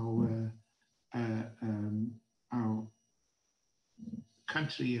influenced our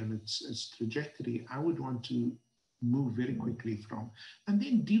country and its trajectory, I would want to move very quickly from, and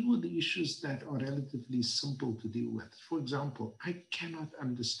then deal with the issues that are relatively simple to deal with. For example, I cannot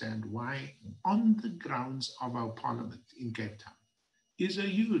understand why on the grounds of our parliament in Cape Town is a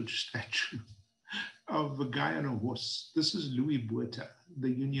huge statue of a guy on a horse. This is Louis Botha, the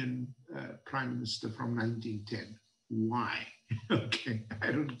Union Prime Minister from 1910. Why? Okay,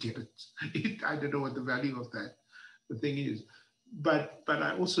 I don't get it. I don't know what the value of that the thing is. But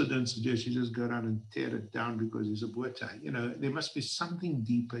I also don't suggest you just go around and tear it down because it's a Botha. There must be something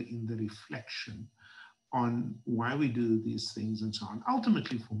deeper in the reflection on why we do these things and so on.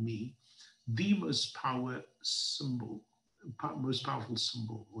 Ultimately, for me, the most powerful symbol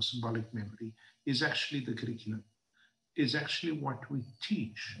or symbolic memory is actually the curriculum, is actually what we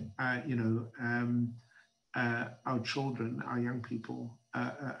teach, our children, our young people,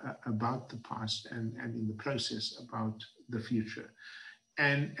 about the past and in the process about the future.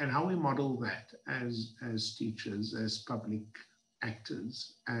 And how we model that as teachers, as public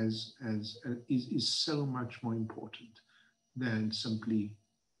actors, is so much more important than simply,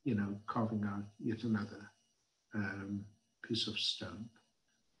 carving out yet another piece of stone.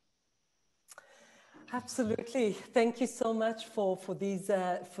 Absolutely. Thank you so much for these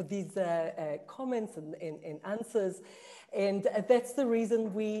comments and answers. And that's the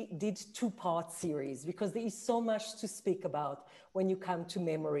reason we did two-part series, because there is so much to speak about when you come to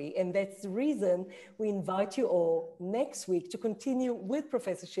memory. And that's the reason we invite you all next week to continue with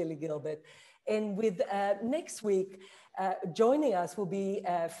Professor Shirli Gilbert. And with next week, joining us will be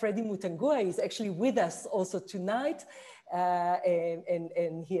Freddie Mutangua. He's actually with us also tonight.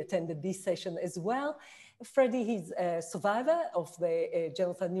 And he attended this session as well. Freddie, he's a survivor of the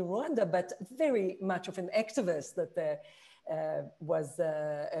genocide in Rwanda, but very much of an activist that that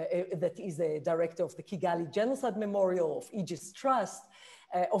is a director of the Kigali Genocide Memorial, of Aegis Trust,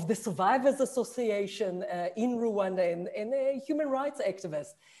 of the Survivors Association in Rwanda, and a human rights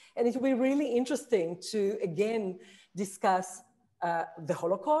activist. And it will be really interesting to, again, discuss the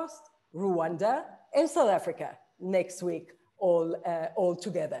Holocaust, Rwanda, and South Africa next week, all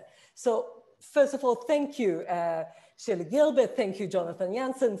together. So first of all, thank you, Shirli Gilbert. Thank you, Jonathan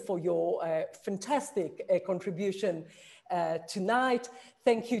Jansen, for your fantastic contribution tonight.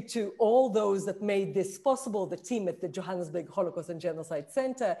 Thank you to all those that made this possible, the team at the Johannesburg Holocaust and Genocide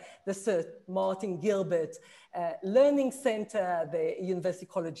Center, the Sir Martin Gilbert Learning Center, the University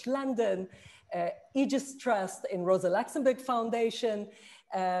College London, Aegis Trust and Rosa Luxemburg Foundation,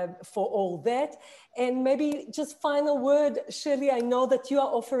 for all that. And maybe just final word, Shirli, I know that you are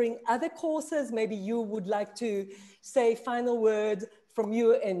offering other courses. Maybe you would like to say final word from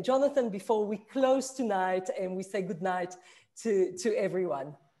you and Jonathan before we close tonight and we say goodnight to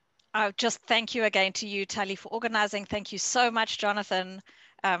everyone. Just thank you again to you, Tali, for organizing. Thank you so much, Jonathan,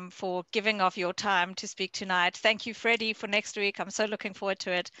 for giving of your time to speak tonight. Thank you, Freddie, for next week. I'm so looking forward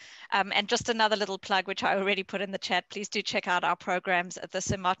to it. And just another little plug, which I already put in the chat. Please do check out our programs at the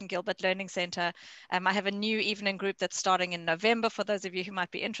Sir Martin Gilbert Learning Center. I have a new evening group that's starting in November for those of you who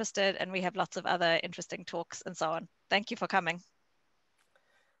might be interested. And we have lots of other interesting talks and so on. Thank you for coming.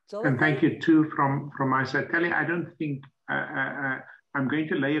 Jonathan? And thank you too from my side. Kelly, I don't think I'm going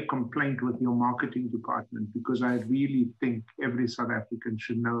to lay a complaint with your marketing department, because I really think every South African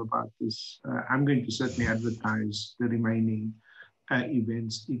should know about this. I'm going to certainly advertise the remaining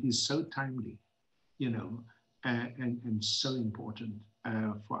events. It is so timely, and so important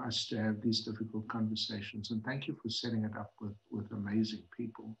for us to have these difficult conversations. And thank you for setting it up with amazing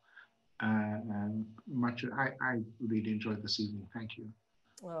people. I really enjoyed this evening. Thank you.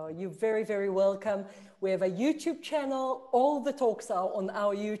 Oh, you're very, very welcome. We have a YouTube channel. All the talks are on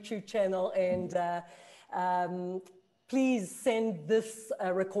our YouTube channel. And please send this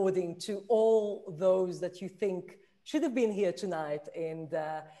recording to all those that you think should have been here tonight. And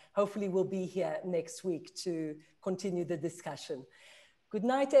hopefully we'll be here next week to continue the discussion. Good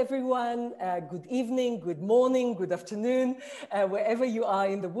night, everyone. Good evening, good morning, good afternoon, wherever you are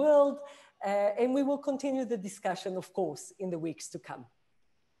in the world. And we will continue the discussion, of course, in the weeks to come.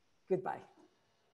 Goodbye.